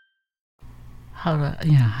 How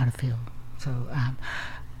to feel. So,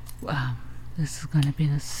 this is going to be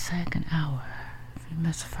the second hour. If you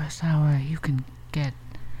missed the first hour, you can catch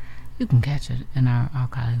it in our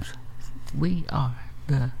archives. We are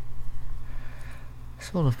the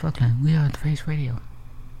Soul of Brooklyn. We are the Face Radio,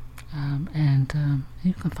 and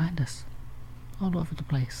you can find us all over the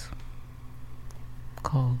place.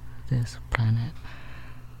 Call this planet.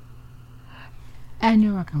 And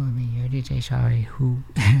you're rocking with me, your DJ Sharee, who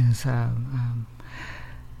is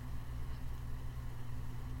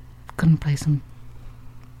gonna play some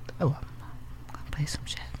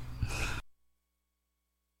shit.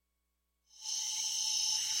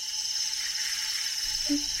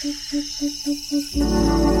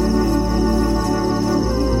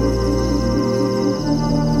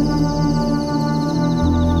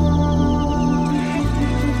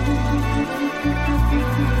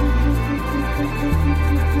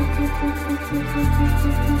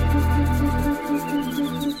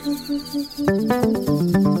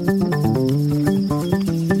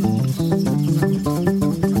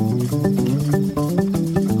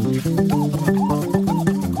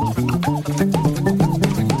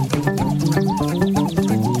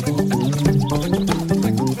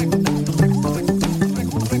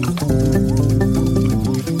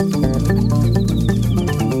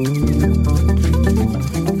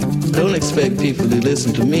 Don't expect people to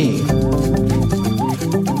listen to me.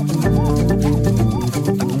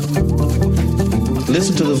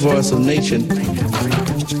 Listen to the voice of nature.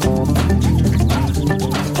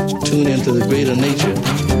 Tune into the greater nature.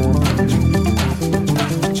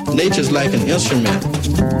 Nature's like an instrument.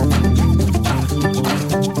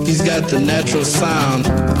 He's got the natural sound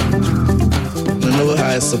to know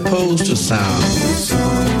how it's supposed to sound.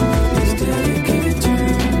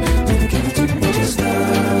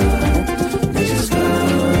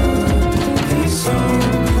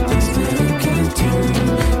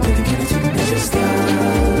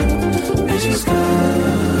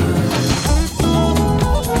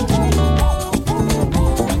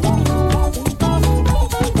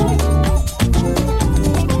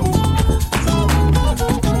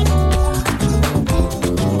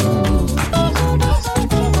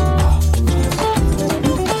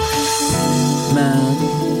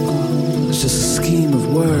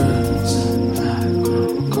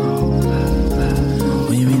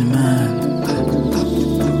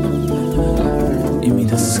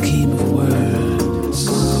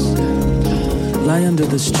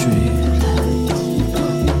 This tree,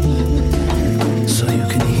 so you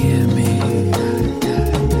can hear me.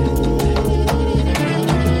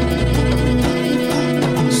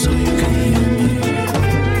 So you can hear me.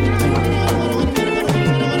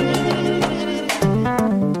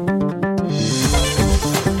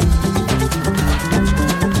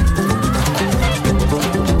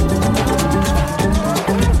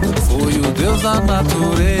 Foi o Deus da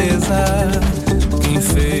natureza quem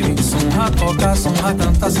fez a tocar, a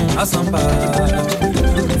cantar, a sambar.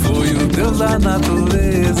 Foi o Deus da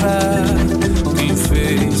natureza quem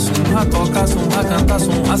fez a tocar, a cantar,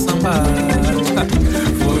 a sambar.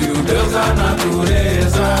 Foi o Deus da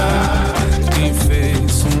natureza quem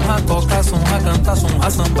fez a tocar, a cantar, a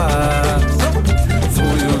sambar.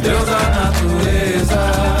 Foi o Deus da natureza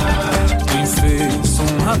quem fez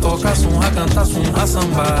a tocar, a cantar, a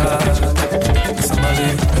sambar.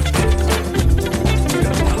 Sambalê.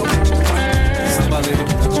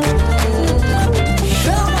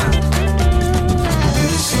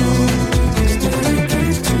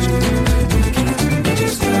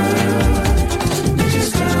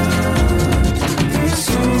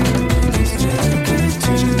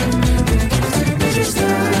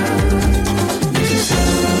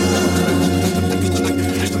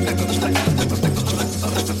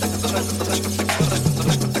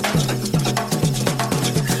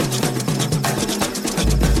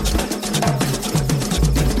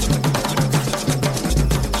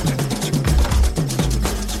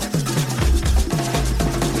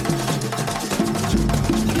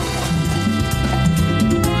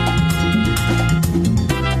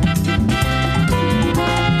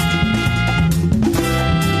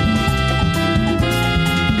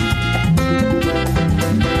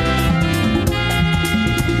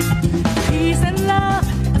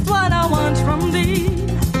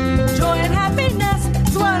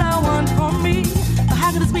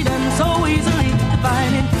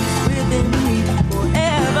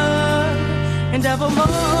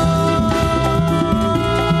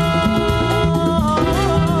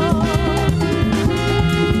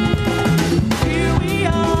 Here we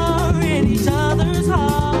are in each other's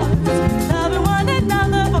hearts, loving one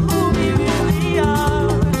another for who we really are.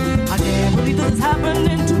 I can't believe this is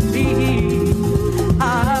happening to me.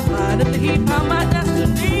 I finally found my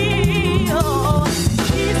destiny. Oh,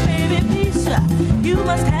 peace, baby, peace. You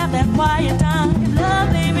must have that quiet time. Love,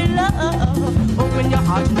 baby, love. Open your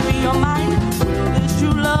heart and free your mind. Will this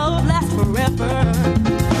true love last forever?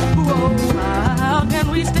 Oh, how can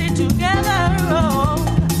we stay together? Oh,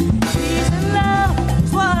 peace and love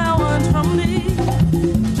is what I want from me.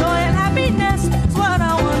 Joy and happiness is what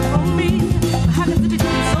I want from me. How can it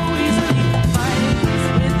come so easily? Find peace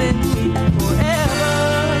within me forever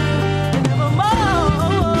and evermore.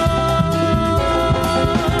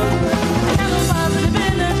 Channel positive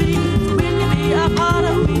energy, so it can be a part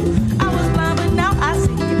of me. I was blind, but now I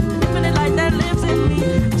see infinite light that lives in me.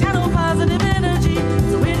 Channel positive energy,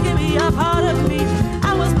 so it can be a part of me.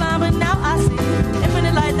 I was blind, but now I see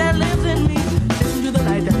infinite light that lives in me. Listen to the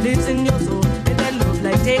light that lives in your soul. Let that love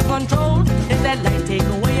light take control. Let that light take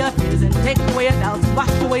away your fears and take away your doubts.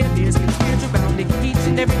 Wash away your fears. Get spiritual grounding each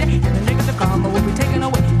and every day. And the negative karma will be taken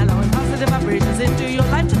away. Allowing positive vibrations into your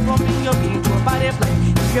life, transforming your being to a body of light.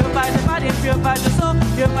 Purify the body, purify your soul,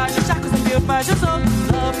 purify your chakras and purify your soul.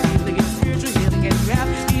 Love, healing, and spiritual healing, and you have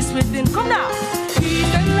peace within. Come now,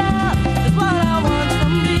 peace and love is what I want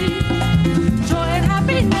from me. Joy and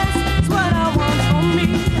happiness is what I want from me.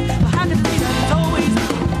 But how can it be that it's always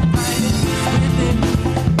finding peace within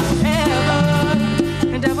forever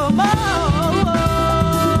and evermore?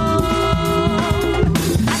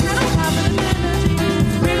 I got a positive energy,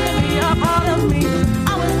 really be a part of me.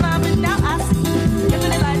 I was blind, but now I see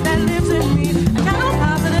infinite light that lives in me. I got a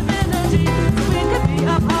positive energy, so it could be a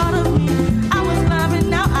part of me. I was blind, but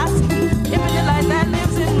now I see infinite light that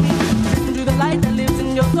lives in me. Listen to the light that lives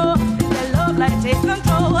in your soul. Let that love light take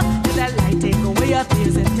control. Let that light take away your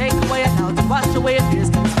fears and take away your doubts and wash away your fears.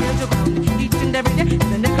 Give spiritual grounding each and every day.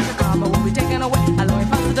 And the negative karma will be taken away. Allowing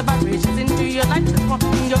positive vibrations into your life,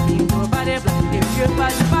 transforming your being to a body of light. It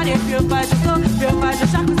purifies your body, it purifies your soul, purifies your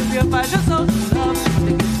chakras, it purifies your soul. Love,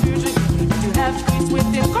 the gift spiritual healing. You have peace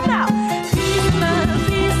within. Come now. Peace and love,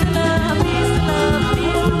 peace and love,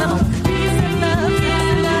 peace and love, peace and love, peace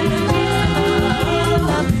and love,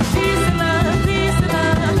 peace and love, peace and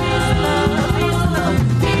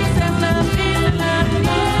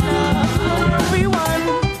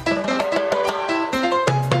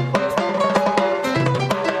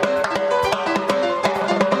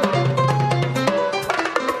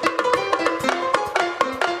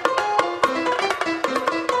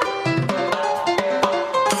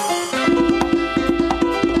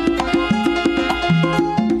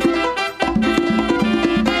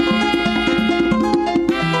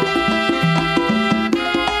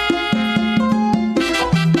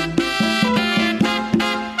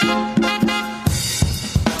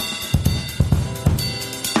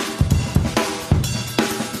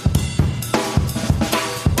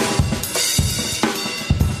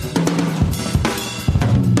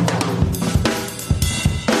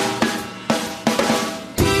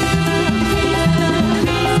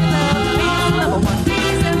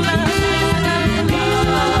peace and love, peace and love, peace and love,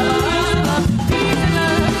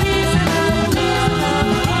 peace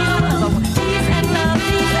and love,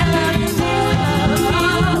 peace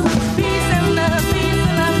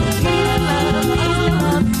and love, peace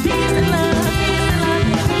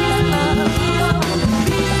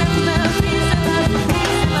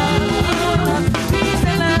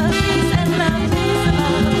and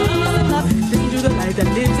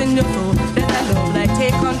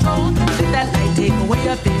love,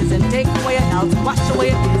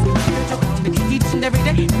 peace and love, everyone.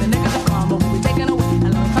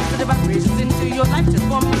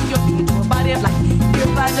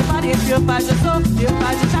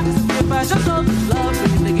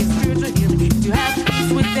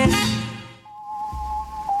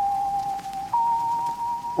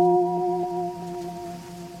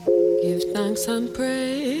 Give thanks and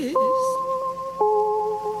praise.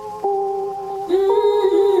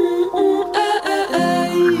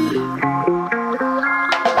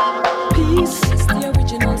 Peace is the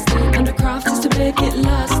original state, and the craft is to make it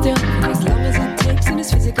last. As long as it takes in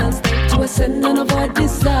its physical state to ascend and avoid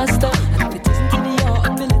disaster. And if it isn't in your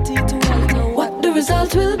ability to alter what the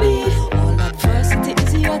result will be, all adversity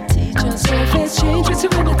is your teacher. So face change with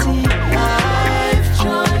serenity. Life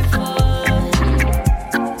joyful.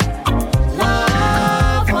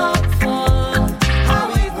 Joyful.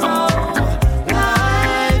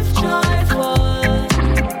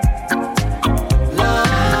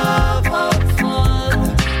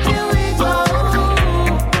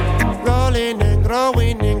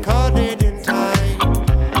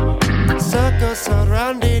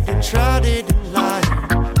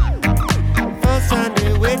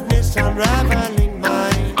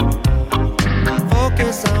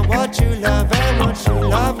 love and what true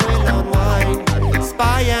love will unwind.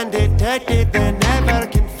 Spy and detective they never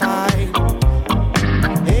can find.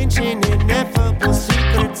 Ancient ineffable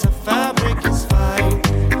secrets of fabric is fine.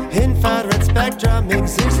 Infrared spectrum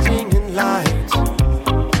existing in light.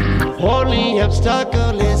 Only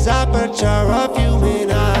obstacle is aperture of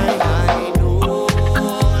human eye. I know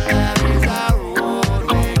there is a road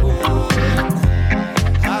we go.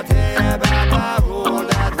 I'll tell you about the road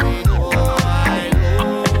that we go. I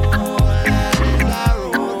know there is a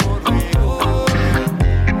road we go.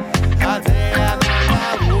 I'll tell you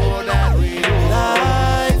about the road that we go.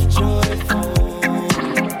 Life joyful,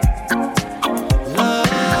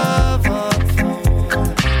 love hopeful,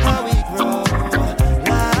 how we grow.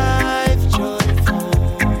 Life joyful,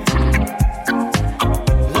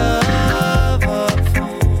 love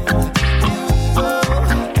hopeful, here we go.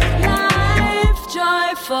 Life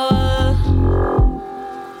joyful.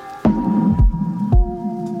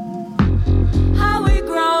 How we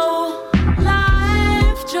grow.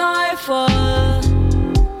 Life joyful.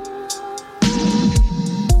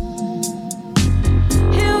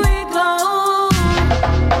 Here we go.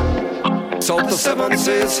 So the seven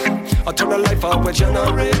says, eternal life I will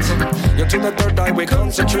generate. You to the third eye we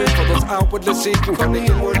concentrate. For those outwardly seeking from the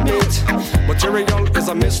inward meet. Material is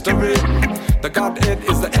a mystery. The Godhead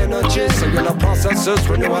is the energy. Cellular processes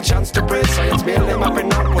renew a chance to breathe. Science merely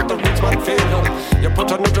mapping out what the roots might feel. You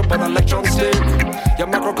put a neutral but electron stick. Your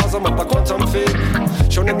macrocosm of a quantum field.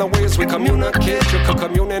 Shown in the ways we communicate. You can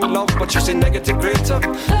commune in love but you see negative greater.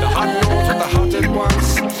 The heart knows what the hearted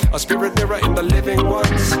wants. A spirit mirror in the living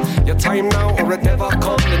ones. Your time now or it never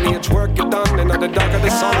comes. The needs work get done and at the dark of the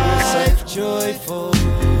sun we say. Life joyful,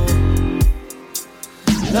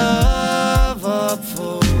 love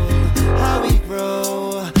hopeful, how we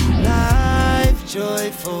grow. Life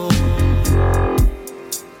joyful,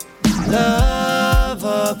 love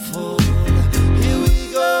hopeful, here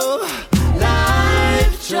we go.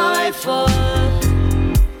 Life joyful,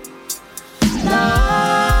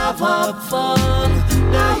 love hopeful,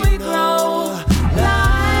 now we grow.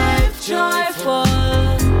 Life joyful,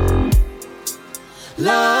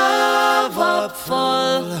 love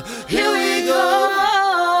hopeful, here we go.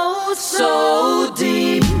 So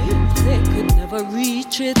deep, they could never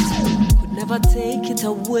reach it, could never take it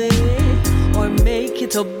away, or make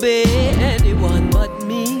it obey anyone but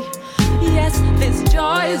me. Yes, this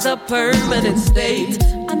joy is a permanent state,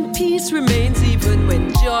 and peace remains even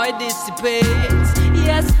when joy dissipates.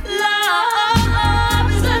 Yes,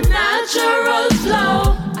 love is a natural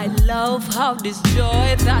flow. I love how this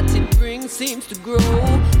joy that it brings seems to grow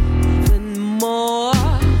even more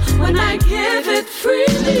when I give it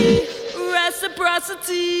freely.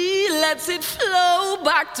 Reciprocity lets it flow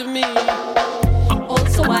back to me.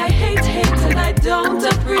 Also I hate and I don't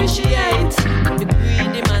appreciate when the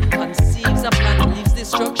greedy man conceives a plan and leaves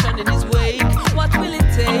destruction in his wake. What will it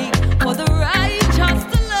take for the righteous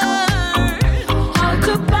to learn how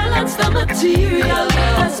to balance the material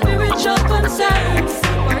with the spiritual concerns?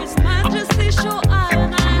 For his majesty show I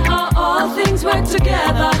and I how all things work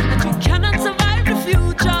together, and you cannot survive the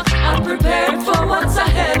future unprepared for what's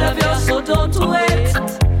ahead of you. So don't wait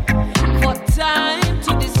for time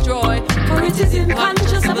to destroy, for it is in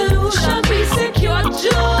conscious evolution we seek your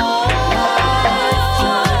joy.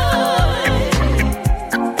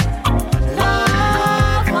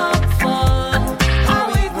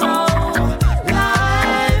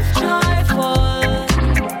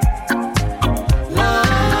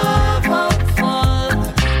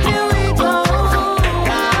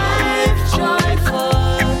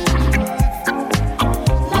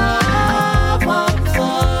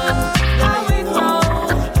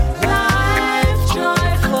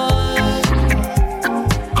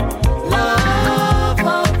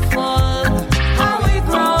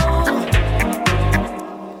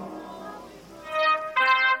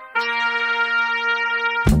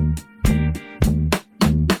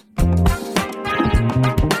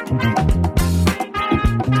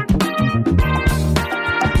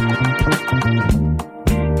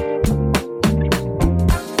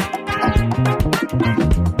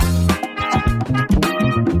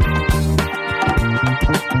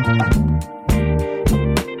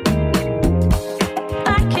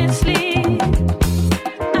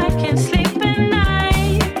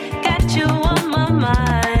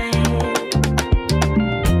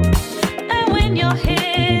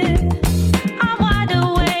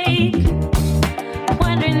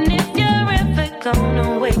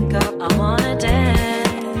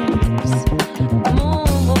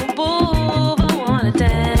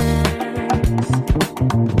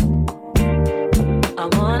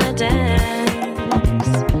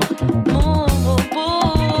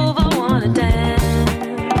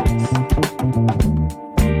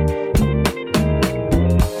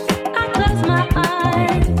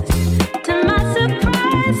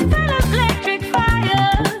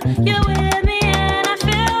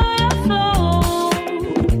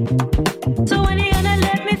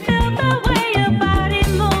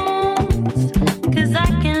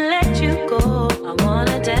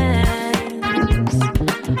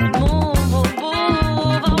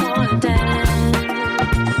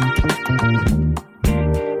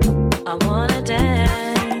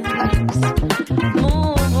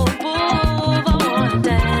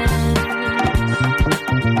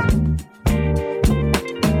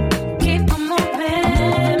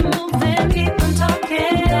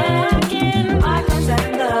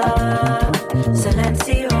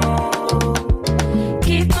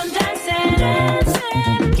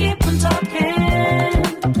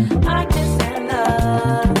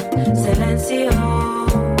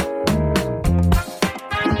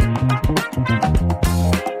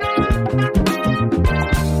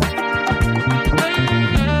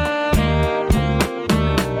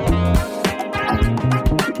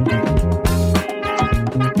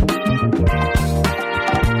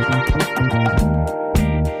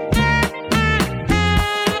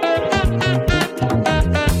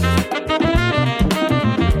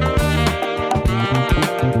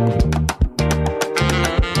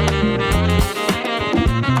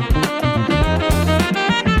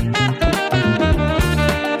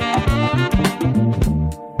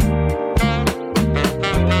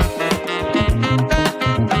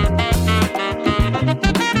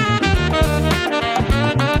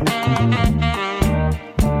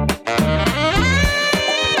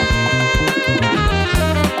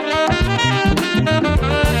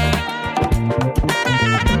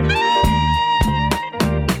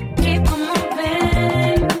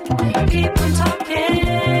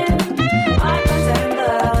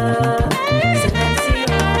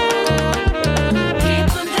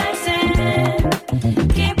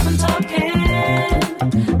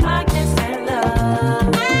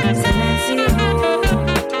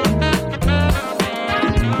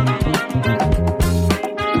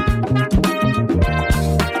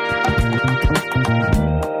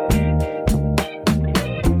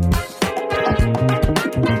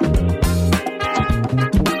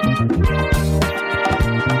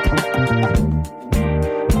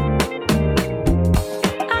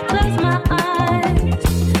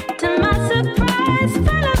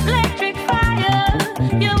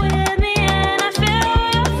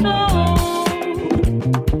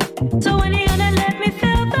 So when you gonna let me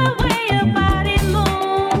feel the way your body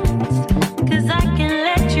moves? 'Cause I can't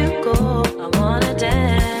let you go. I wanna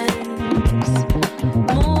dance.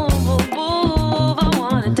 Move, move, move. I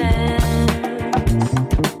wanna dance.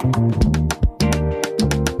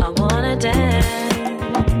 I wanna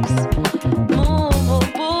dance. Move, move,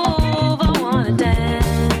 move. I wanna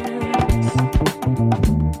dance.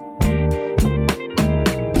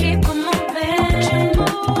 Keep on moving,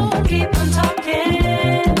 keep on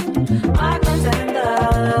talking. I can stand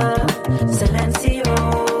up, silencio.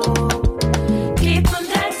 Keep on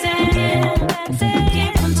dancing,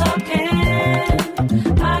 keep on talking.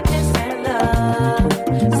 I can stand up,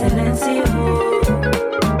 silencio.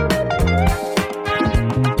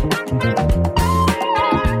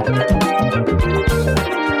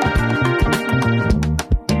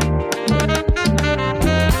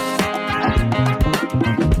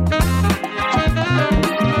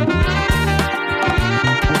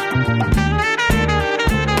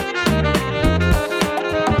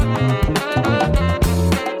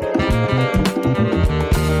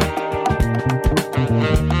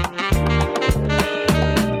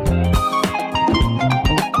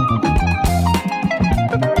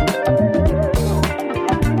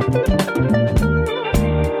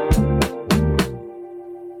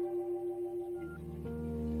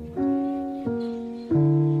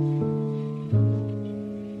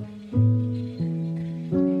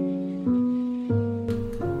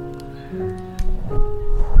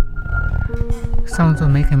 Sounds of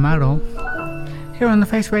Make and Model here on the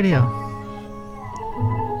Face Radio.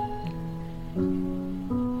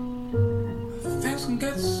 Things can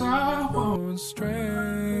get sour and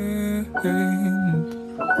strained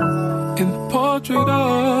in the portrait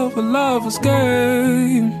of a lover's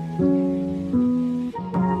game.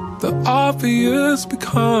 The obvious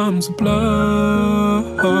becomes a blur,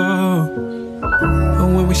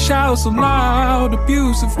 and when we shout so loud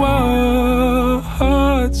abusive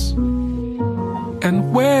words,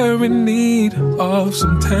 and we're in need of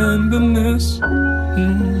some tenderness,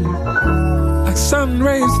 like sun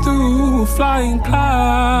rays through a flying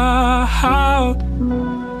cloud.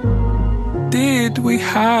 Did we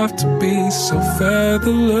have to be so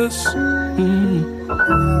featherless?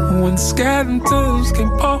 When skeletons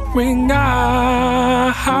came pouring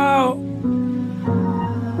out,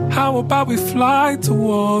 how about we fly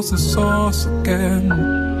towards the source again?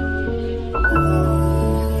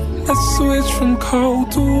 Let's switch from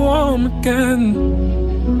cold to warm again.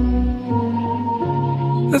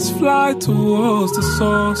 Let's fly towards the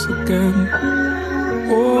source again.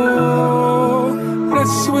 Oh,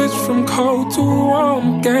 let's switch from cold to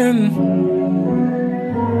warm again.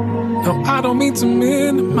 No, I don't mean to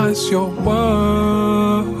minimize your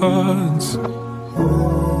words.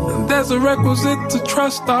 There's a requisite to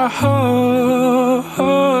trust our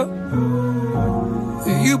heart.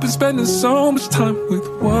 You've been spending so much time with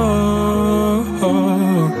work.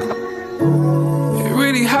 It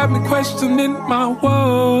really had me questioning my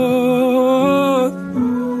worth,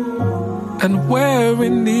 and we're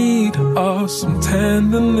in need of some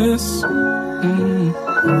tenderness,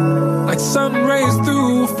 like sun rays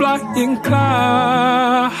through a flying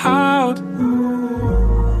cloud.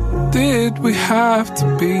 Did we have to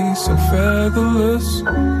be so featherless?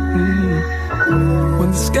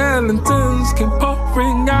 When the skeletons came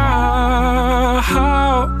pouring out,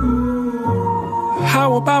 how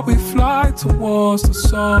about we fly towards the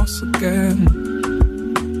source again?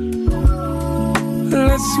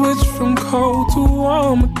 Let's switch from cold to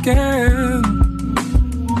warm again.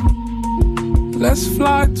 Let's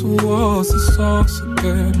fly towards the source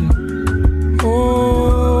again.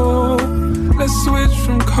 Oh, let's switch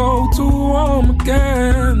from cold to warm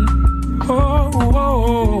again. Oh,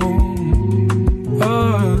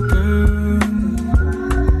 again.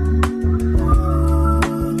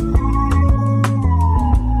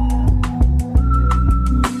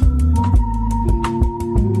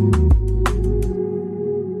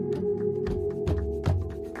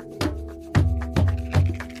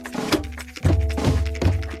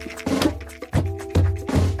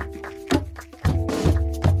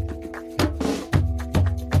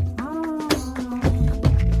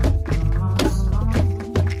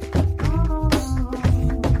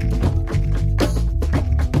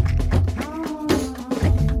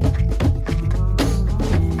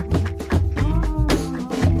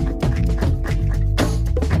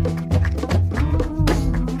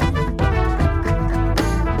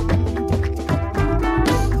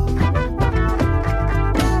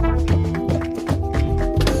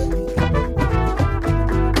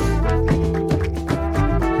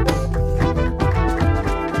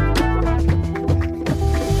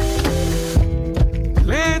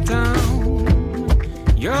 down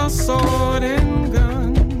your sword and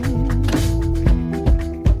gun.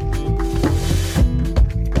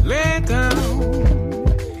 Lay down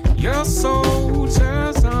your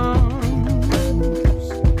soldier's arms.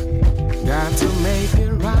 Got to make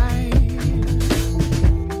it right.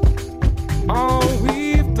 All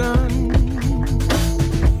we've done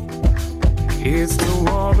is to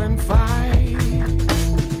war and fight.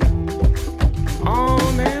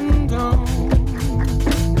 On and on.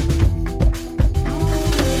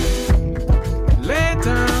 Lay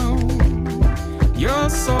down your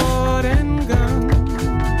sword and gun.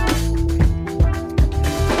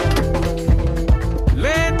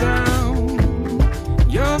 Lay down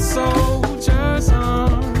your soldier's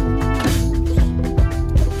arms.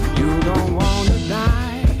 You don't wanna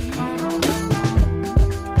die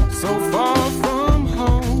so far from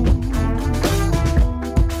home,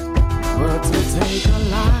 but to take a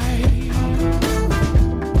life,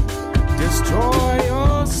 destroy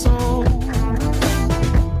your soul.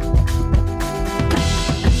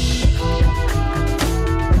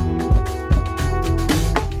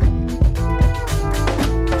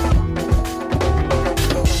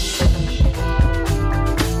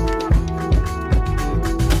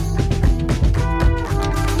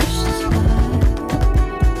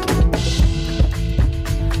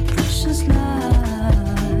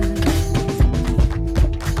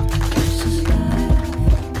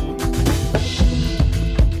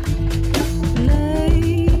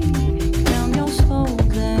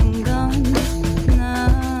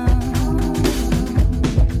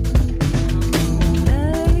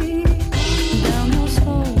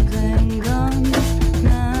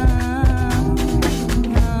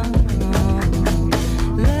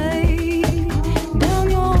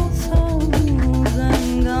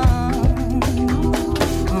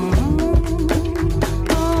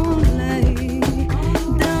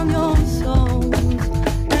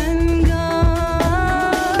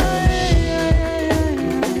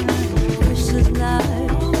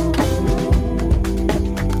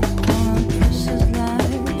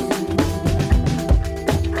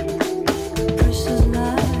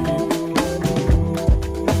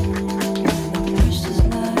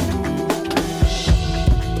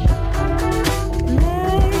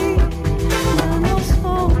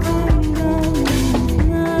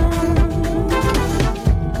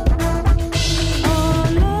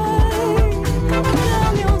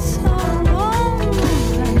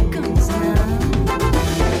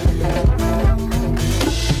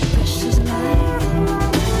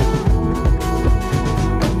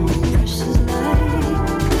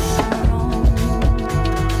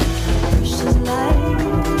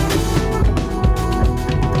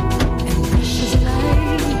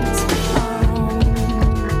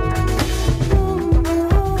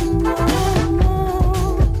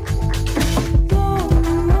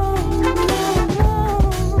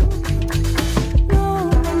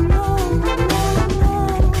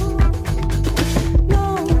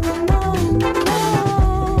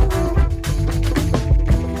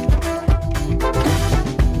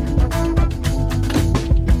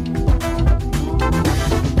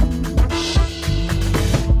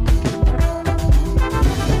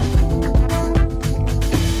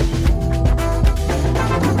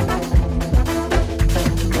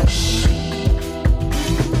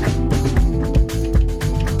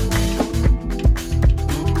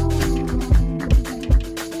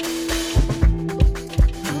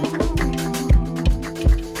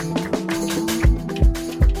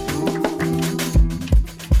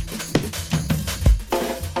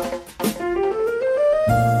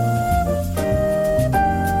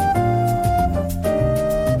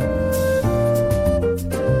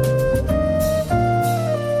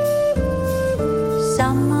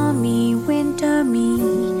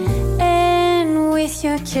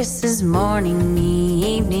 Kisses, morning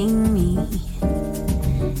me, evening me.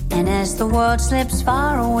 And as the world slips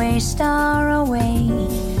far away, star away,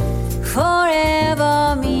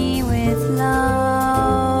 forever me with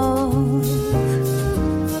love.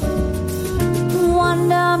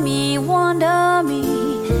 Wonder me,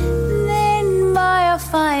 then by a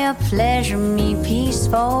fire, pleasure me,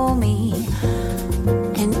 peaceful me.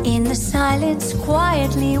 And in the silence,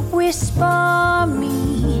 quietly whisper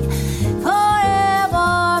me,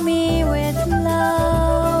 forever me with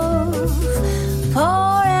love,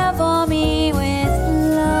 forever me with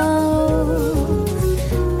love.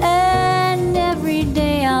 And every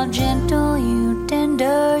day I'll gentle you,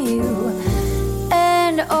 tender you,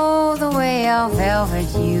 and oh, the way I'll velvet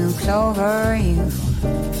you, clover you.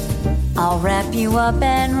 I'll wrap you up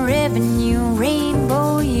and ribbon you,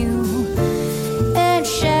 rainbow you, and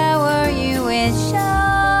shower you with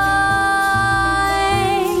shine.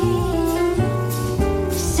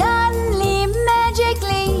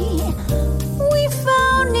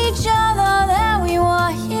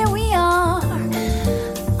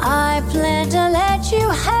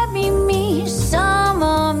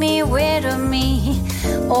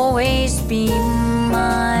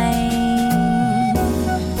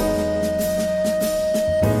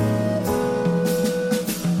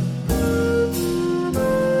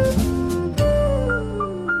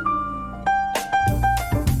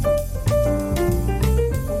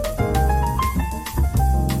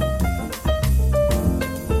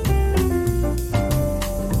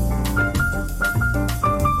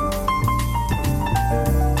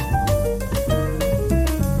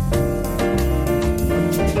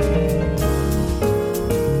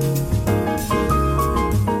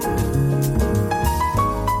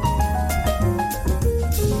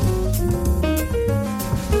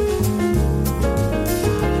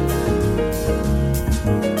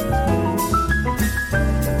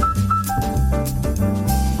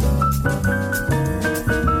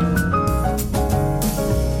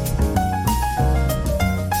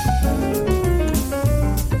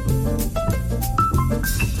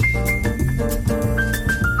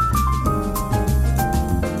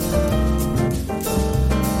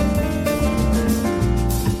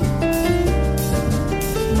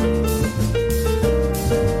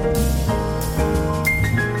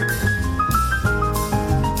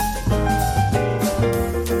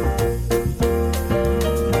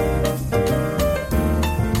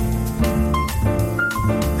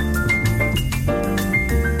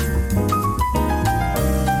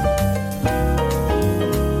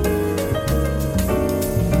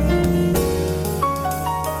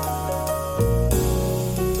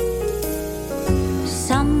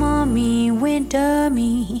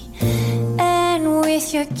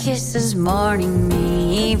 kisses, morning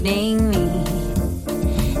me, evening me.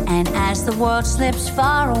 And as the world slips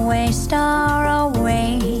far away, star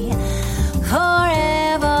away,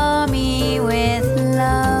 forever me with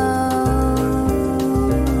love.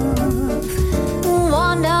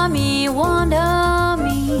 Wander me,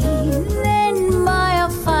 then by a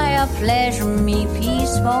fire pleasure me,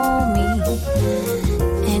 peaceful me.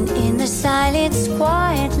 And in the silence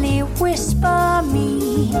quietly whisper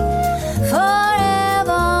me,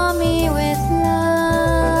 forever me with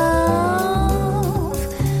love,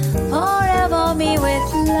 forever me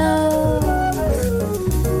with love.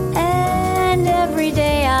 And every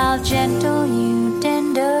day I'll gentle you,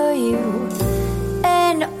 tender you,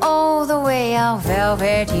 and oh the way I'll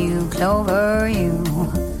velvet you, clover you.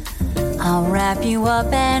 I'll wrap you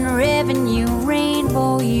up and ribbon you,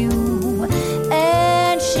 rainbow you,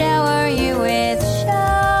 and shower you with shine.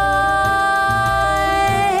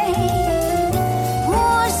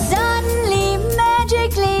 Oh, suddenly,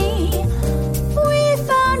 magically, we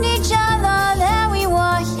found each other, there we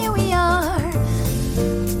were, here we are.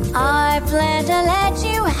 I plan to let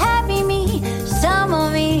you happy me,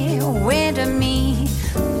 summer me, winter me,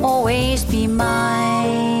 always be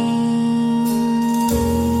mine.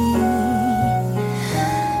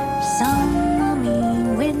 Summer me,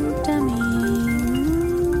 winter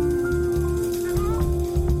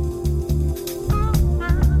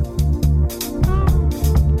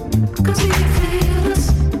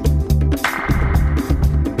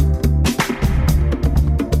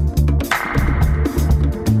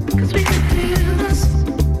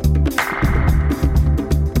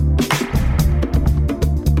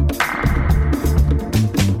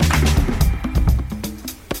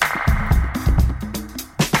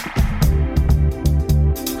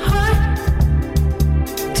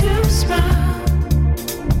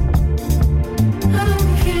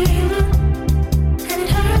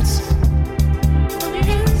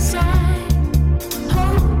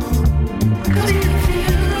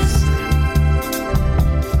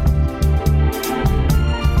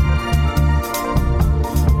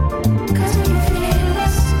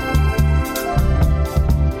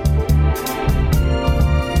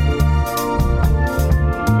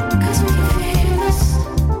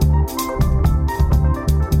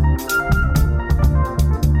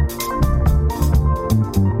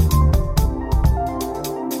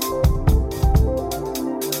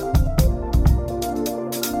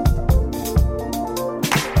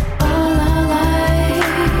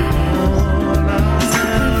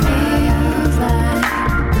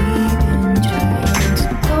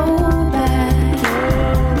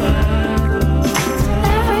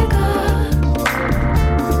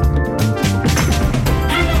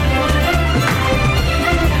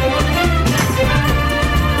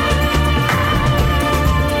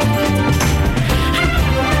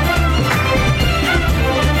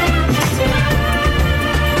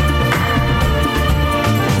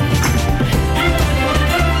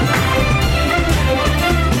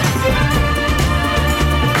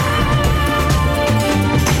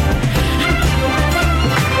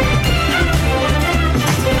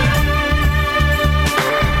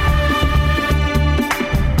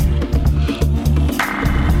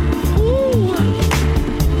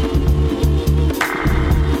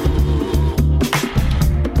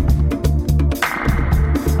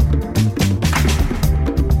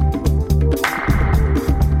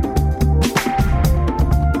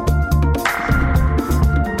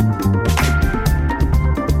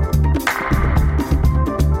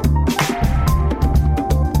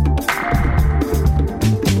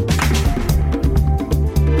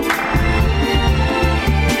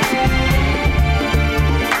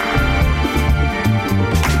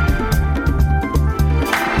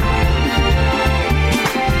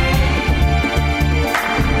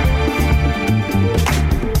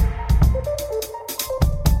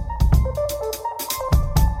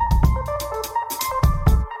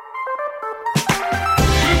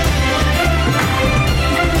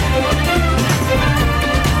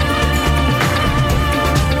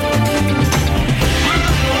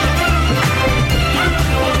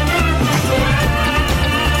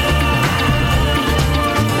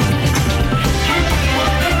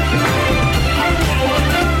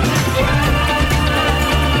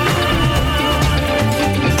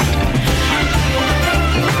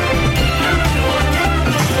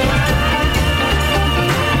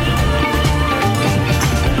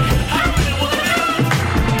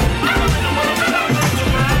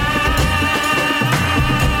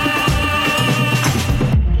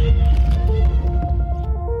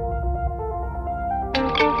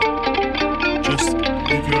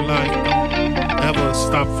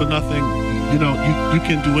You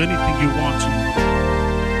can do anything you want to.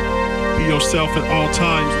 Be yourself at all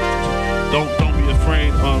times. Don't be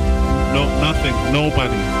afraid of nothing,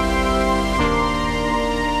 nobody.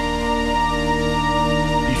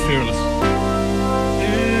 Be fearless.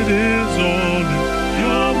 It is all in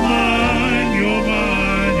your mind, your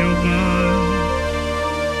mind, your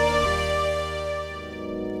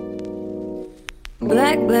mind.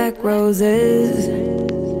 Black, black roses.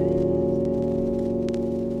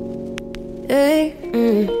 Hey,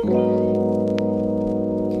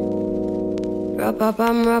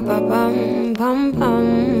 Ra-pa-pum, ra-pa-pum, pum-pum.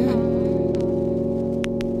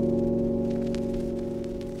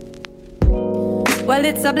 Well,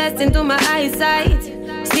 it's a blessing to my eyesight,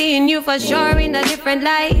 seeing you for sure in a different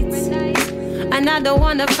light. And I don't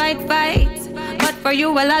wanna fight, but for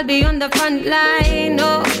you, well, I'll be on the front line.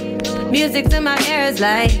 Oh, music's in my ears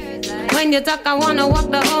like when you talk, I wanna walk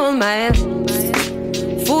the whole mile.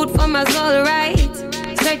 Food for my soul, right?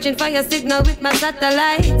 Searching for your signal with my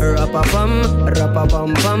satellite. Ra-pa-pum,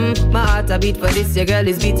 my heart a beat for this, your girl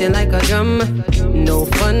is beating like a drum. No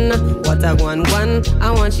fun, what a one.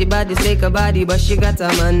 I want she body, take a body, but she got a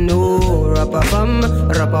man. No, ra-pa-pum,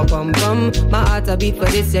 my heart a beat for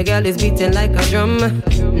this, your girl is beating like a drum.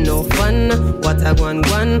 No fun, what a one.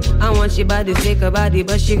 I want she body, take a body,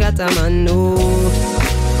 but she got a man. No,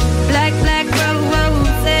 black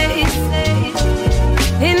roses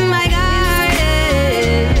in my garden.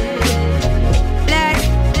 Black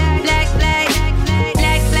roses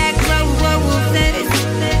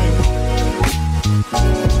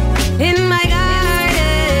in my garden.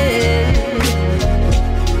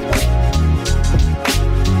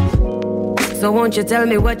 So won't you tell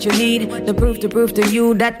me what you need? The proof to prove to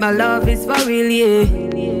you that my love is for real, yeah.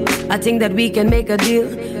 I think that we can make a deal,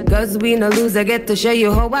 'cause we no lose, I get to show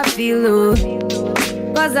you how I feel, ooh.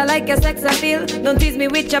 'Cause I like your sex appeal. Don't tease me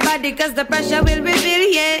with your body, 'cause the pressure will reveal,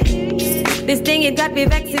 yeah. This thing, it got me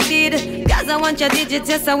vexed indeed. 'Cause I want your digits,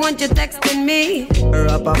 yes, I want you texting me.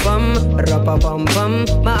 Ra-pa-pum,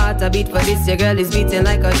 my heart a beat for this, your girl is beating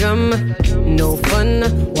like a drum. No fun,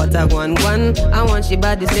 what a one. I want she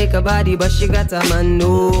body, take a body, but she got a man.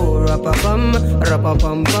 No, ra-pa-pum,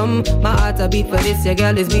 my heart a beat for this, your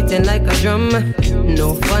girl is beating like a drum.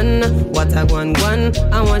 No fun, what a one.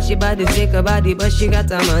 I want she body, take a body, but she got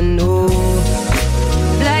a man. No,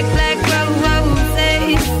 black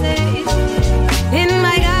roses in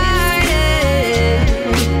my garden.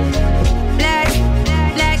 Black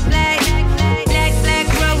roses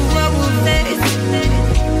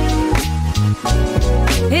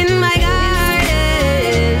in my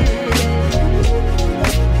garden.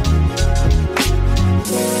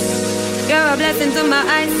 You're a blessing to my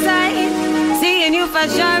eyesight, seeing you for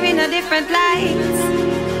sure in a different light.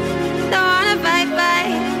 Don't wanna fight,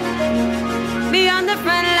 be on the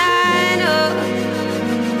front line, oh.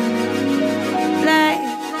 Black.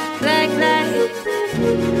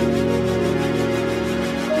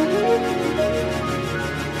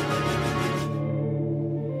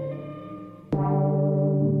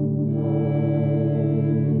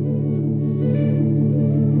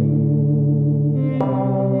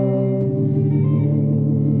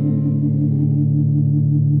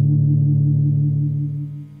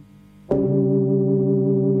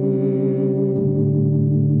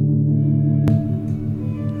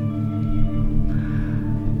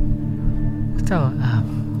 So,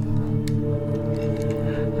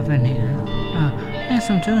 I've been here, and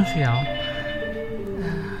some tunes for y'all,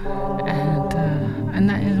 and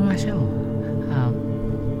that is my show.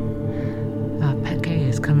 Pet K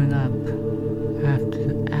is coming up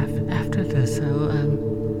after this,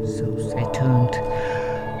 so stay tuned.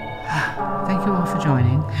 Thank you all for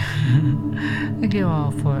joining. Thank you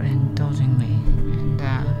all for indulging me,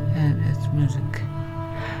 and it's music.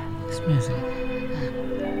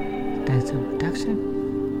 Thanks to production.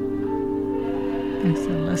 Thanks to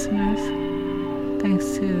the listeners. Thanks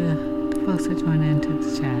to the folks that joined into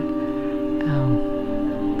the chat.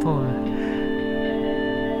 For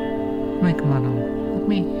Make a Model with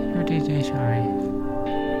me, your DJ Sharee.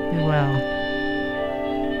 Be well.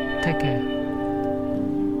 Take care.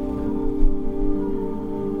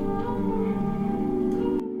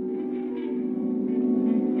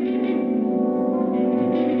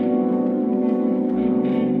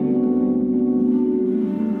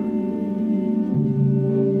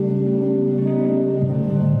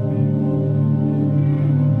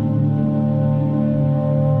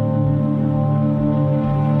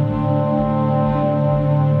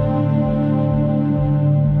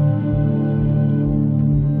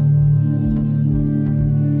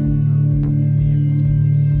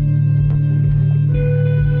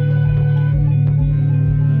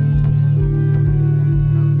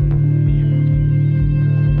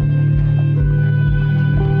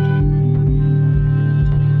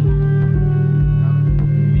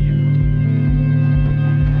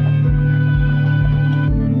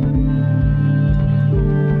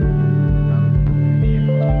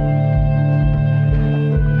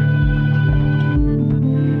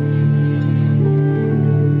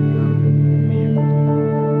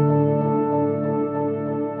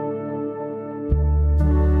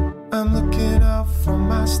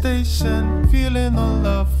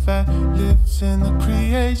 stuff that lives in the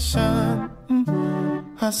creation.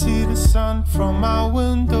 I see the sun from my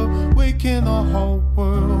window, waking the whole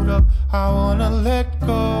world up. I wanna let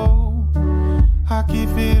go. I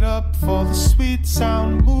give it up for the sweet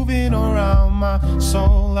sound moving around my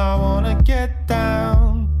soul. I wanna get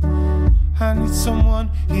down. I need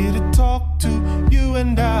someone here to talk to. You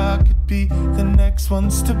and I could be the next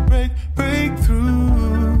ones to break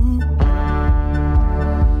through.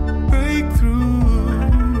 Break through.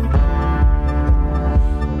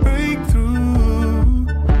 Break through.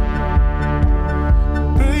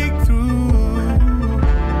 Break through.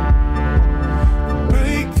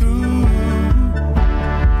 Break through.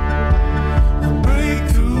 Break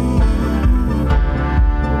through.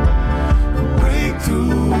 Break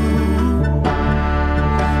through.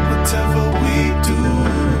 Whatever we do,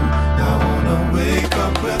 I wanna wake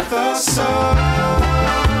up with the sun.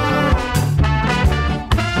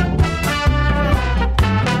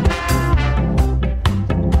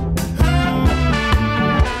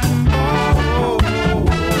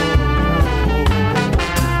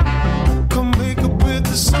 Come wake up with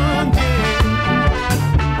the sun,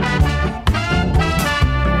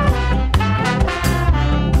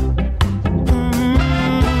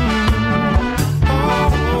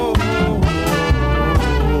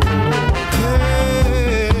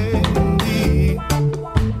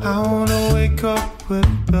 I wanna wake up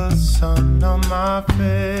with the sun on my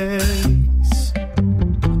face.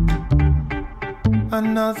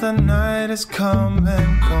 Another night has come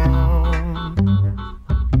and gone.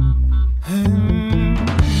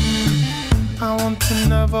 I want to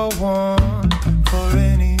never want for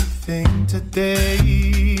anything today,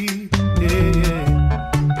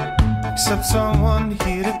 except someone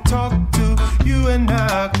here to talk to. You and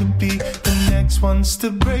I could be the next ones to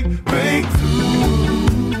break through.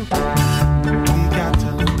 We got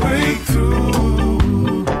to break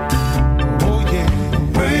through. Oh yeah,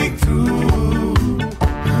 break through.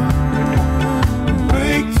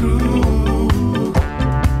 Break through.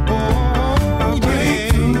 Oh, break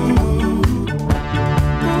through.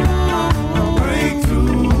 Break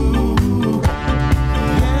through.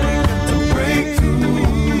 Yeah, got to break through.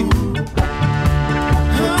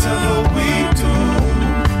 Whatever we do,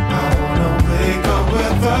 I wanna wake up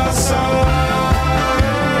with the sun.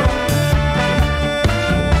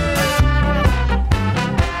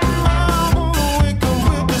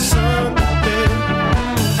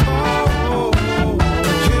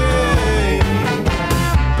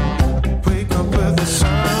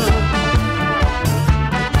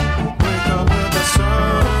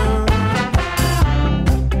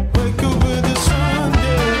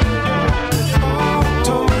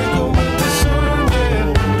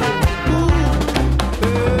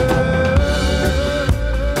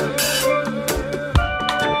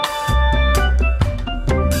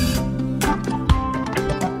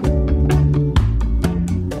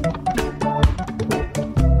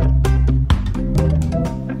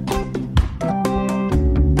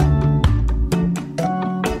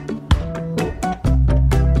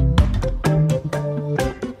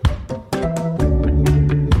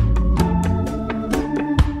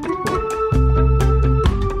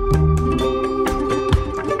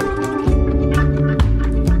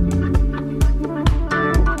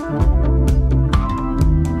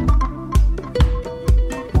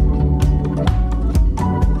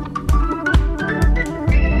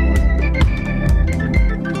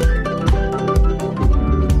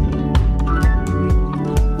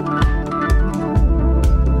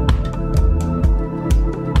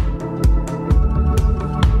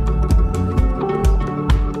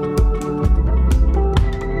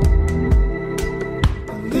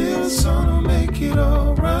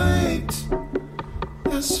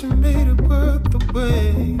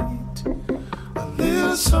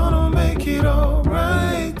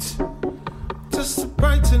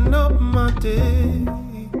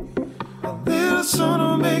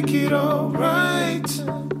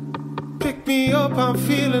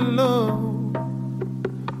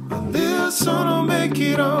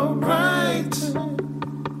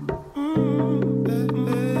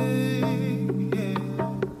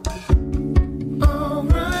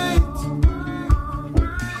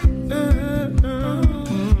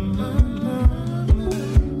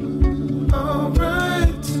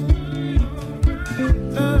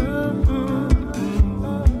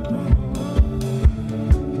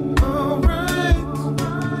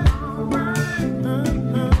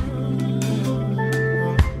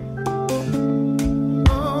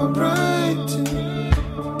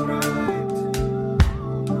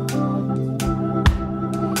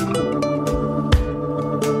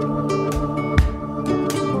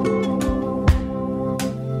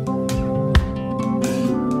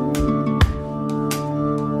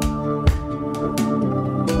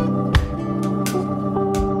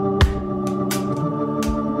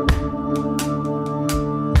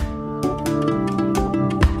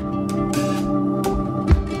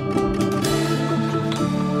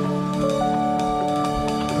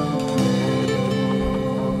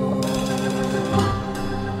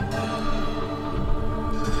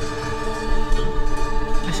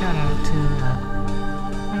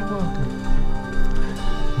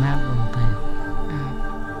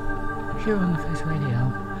 here on the Face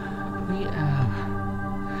Radio,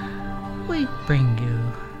 we bring you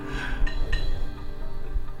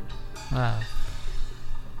love.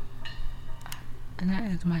 And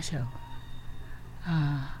that is my show.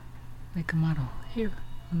 Make a Model here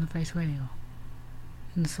on the Face Radio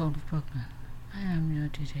in the soul of Brooklyn. I am your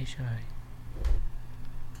DJ Sharee.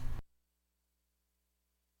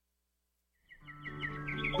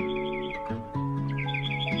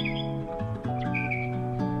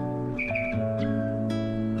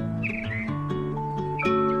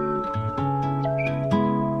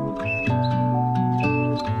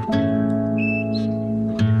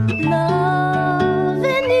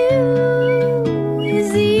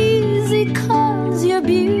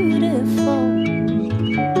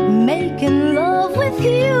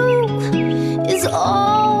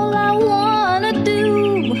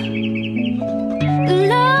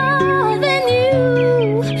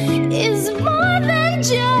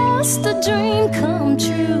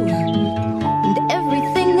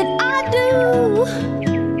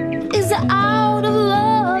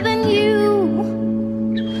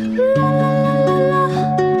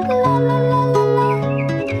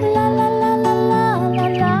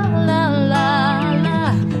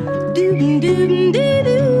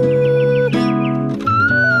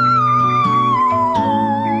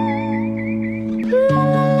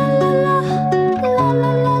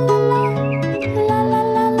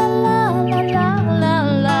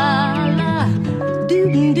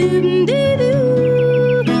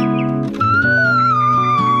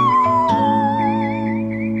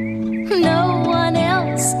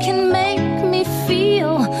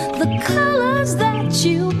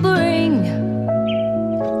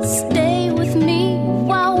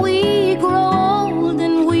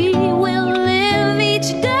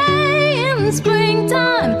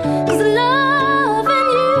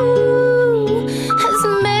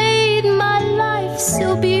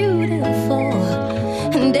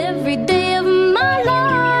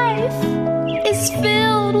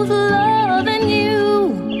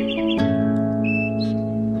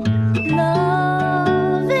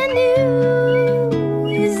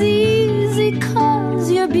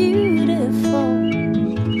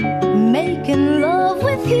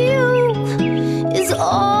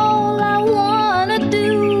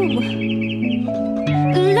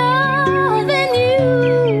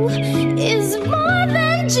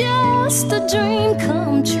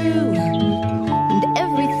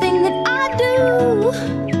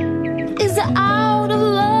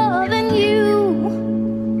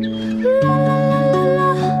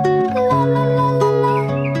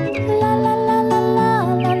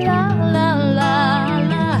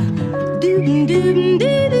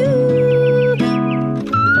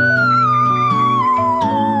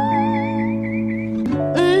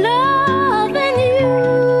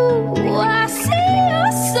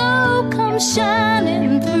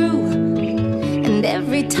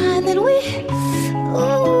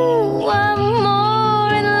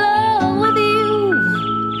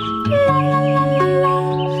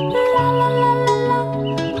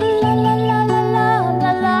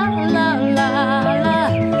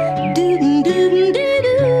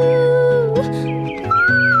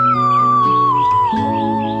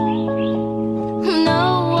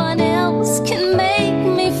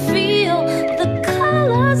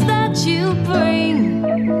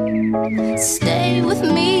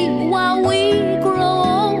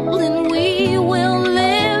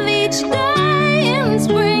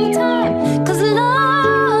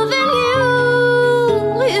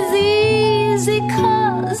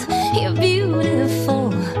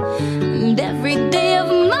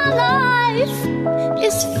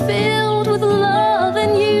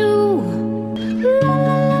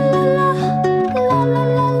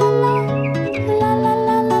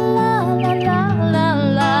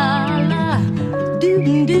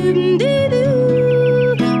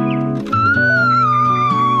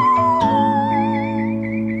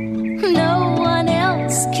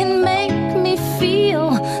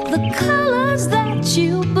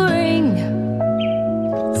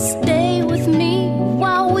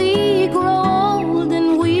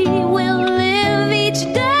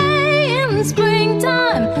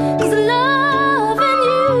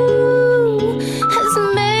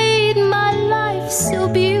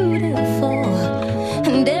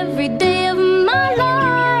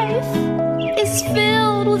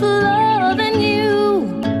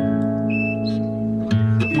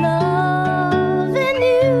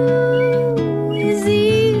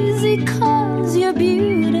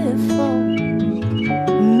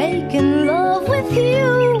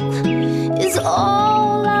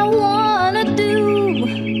 All I wanna do,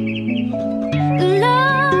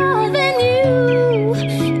 loving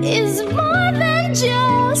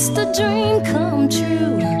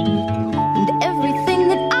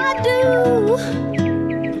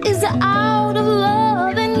days out of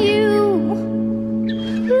loving you.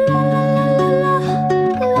 La la la la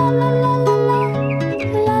la la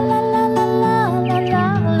la la la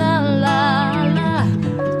la la la la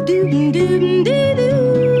doo doo doo doo.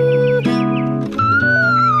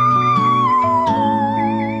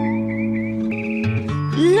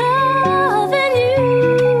 Loving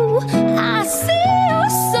you, I see your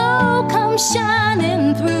soul come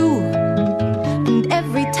shining through, and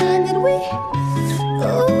every time that we,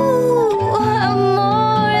 ooh, I'm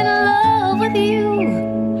more in love with you.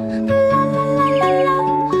 La la la la la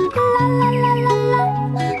la la la la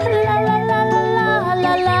la la la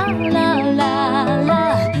la la la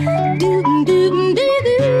doo doo doo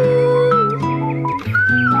doo.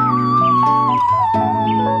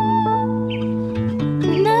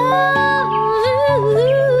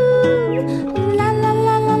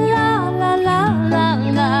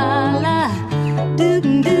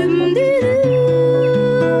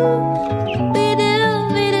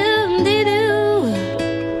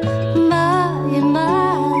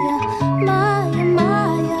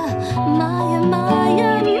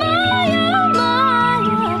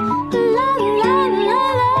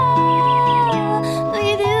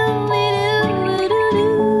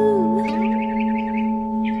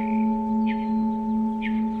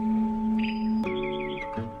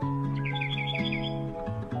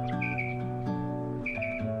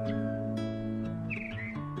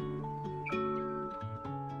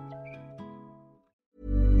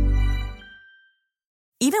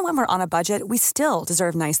 Even when we're on a budget, we still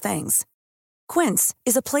deserve nice things. Quince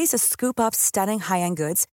is a place to scoop up stunning high-end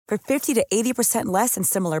goods for 50 to 80% less than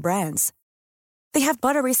similar brands. They have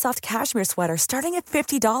buttery soft cashmere sweaters starting at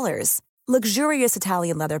 $50, luxurious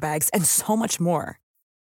Italian leather bags, and so much more.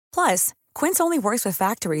 Plus, Quince only works with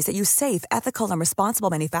factories that use safe, ethical, and responsible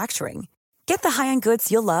manufacturing. Get the high-end goods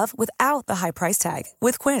you'll love without the high price tag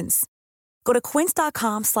with Quince. Go to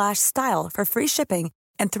quince.com/style for free shipping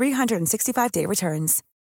and 365-day returns.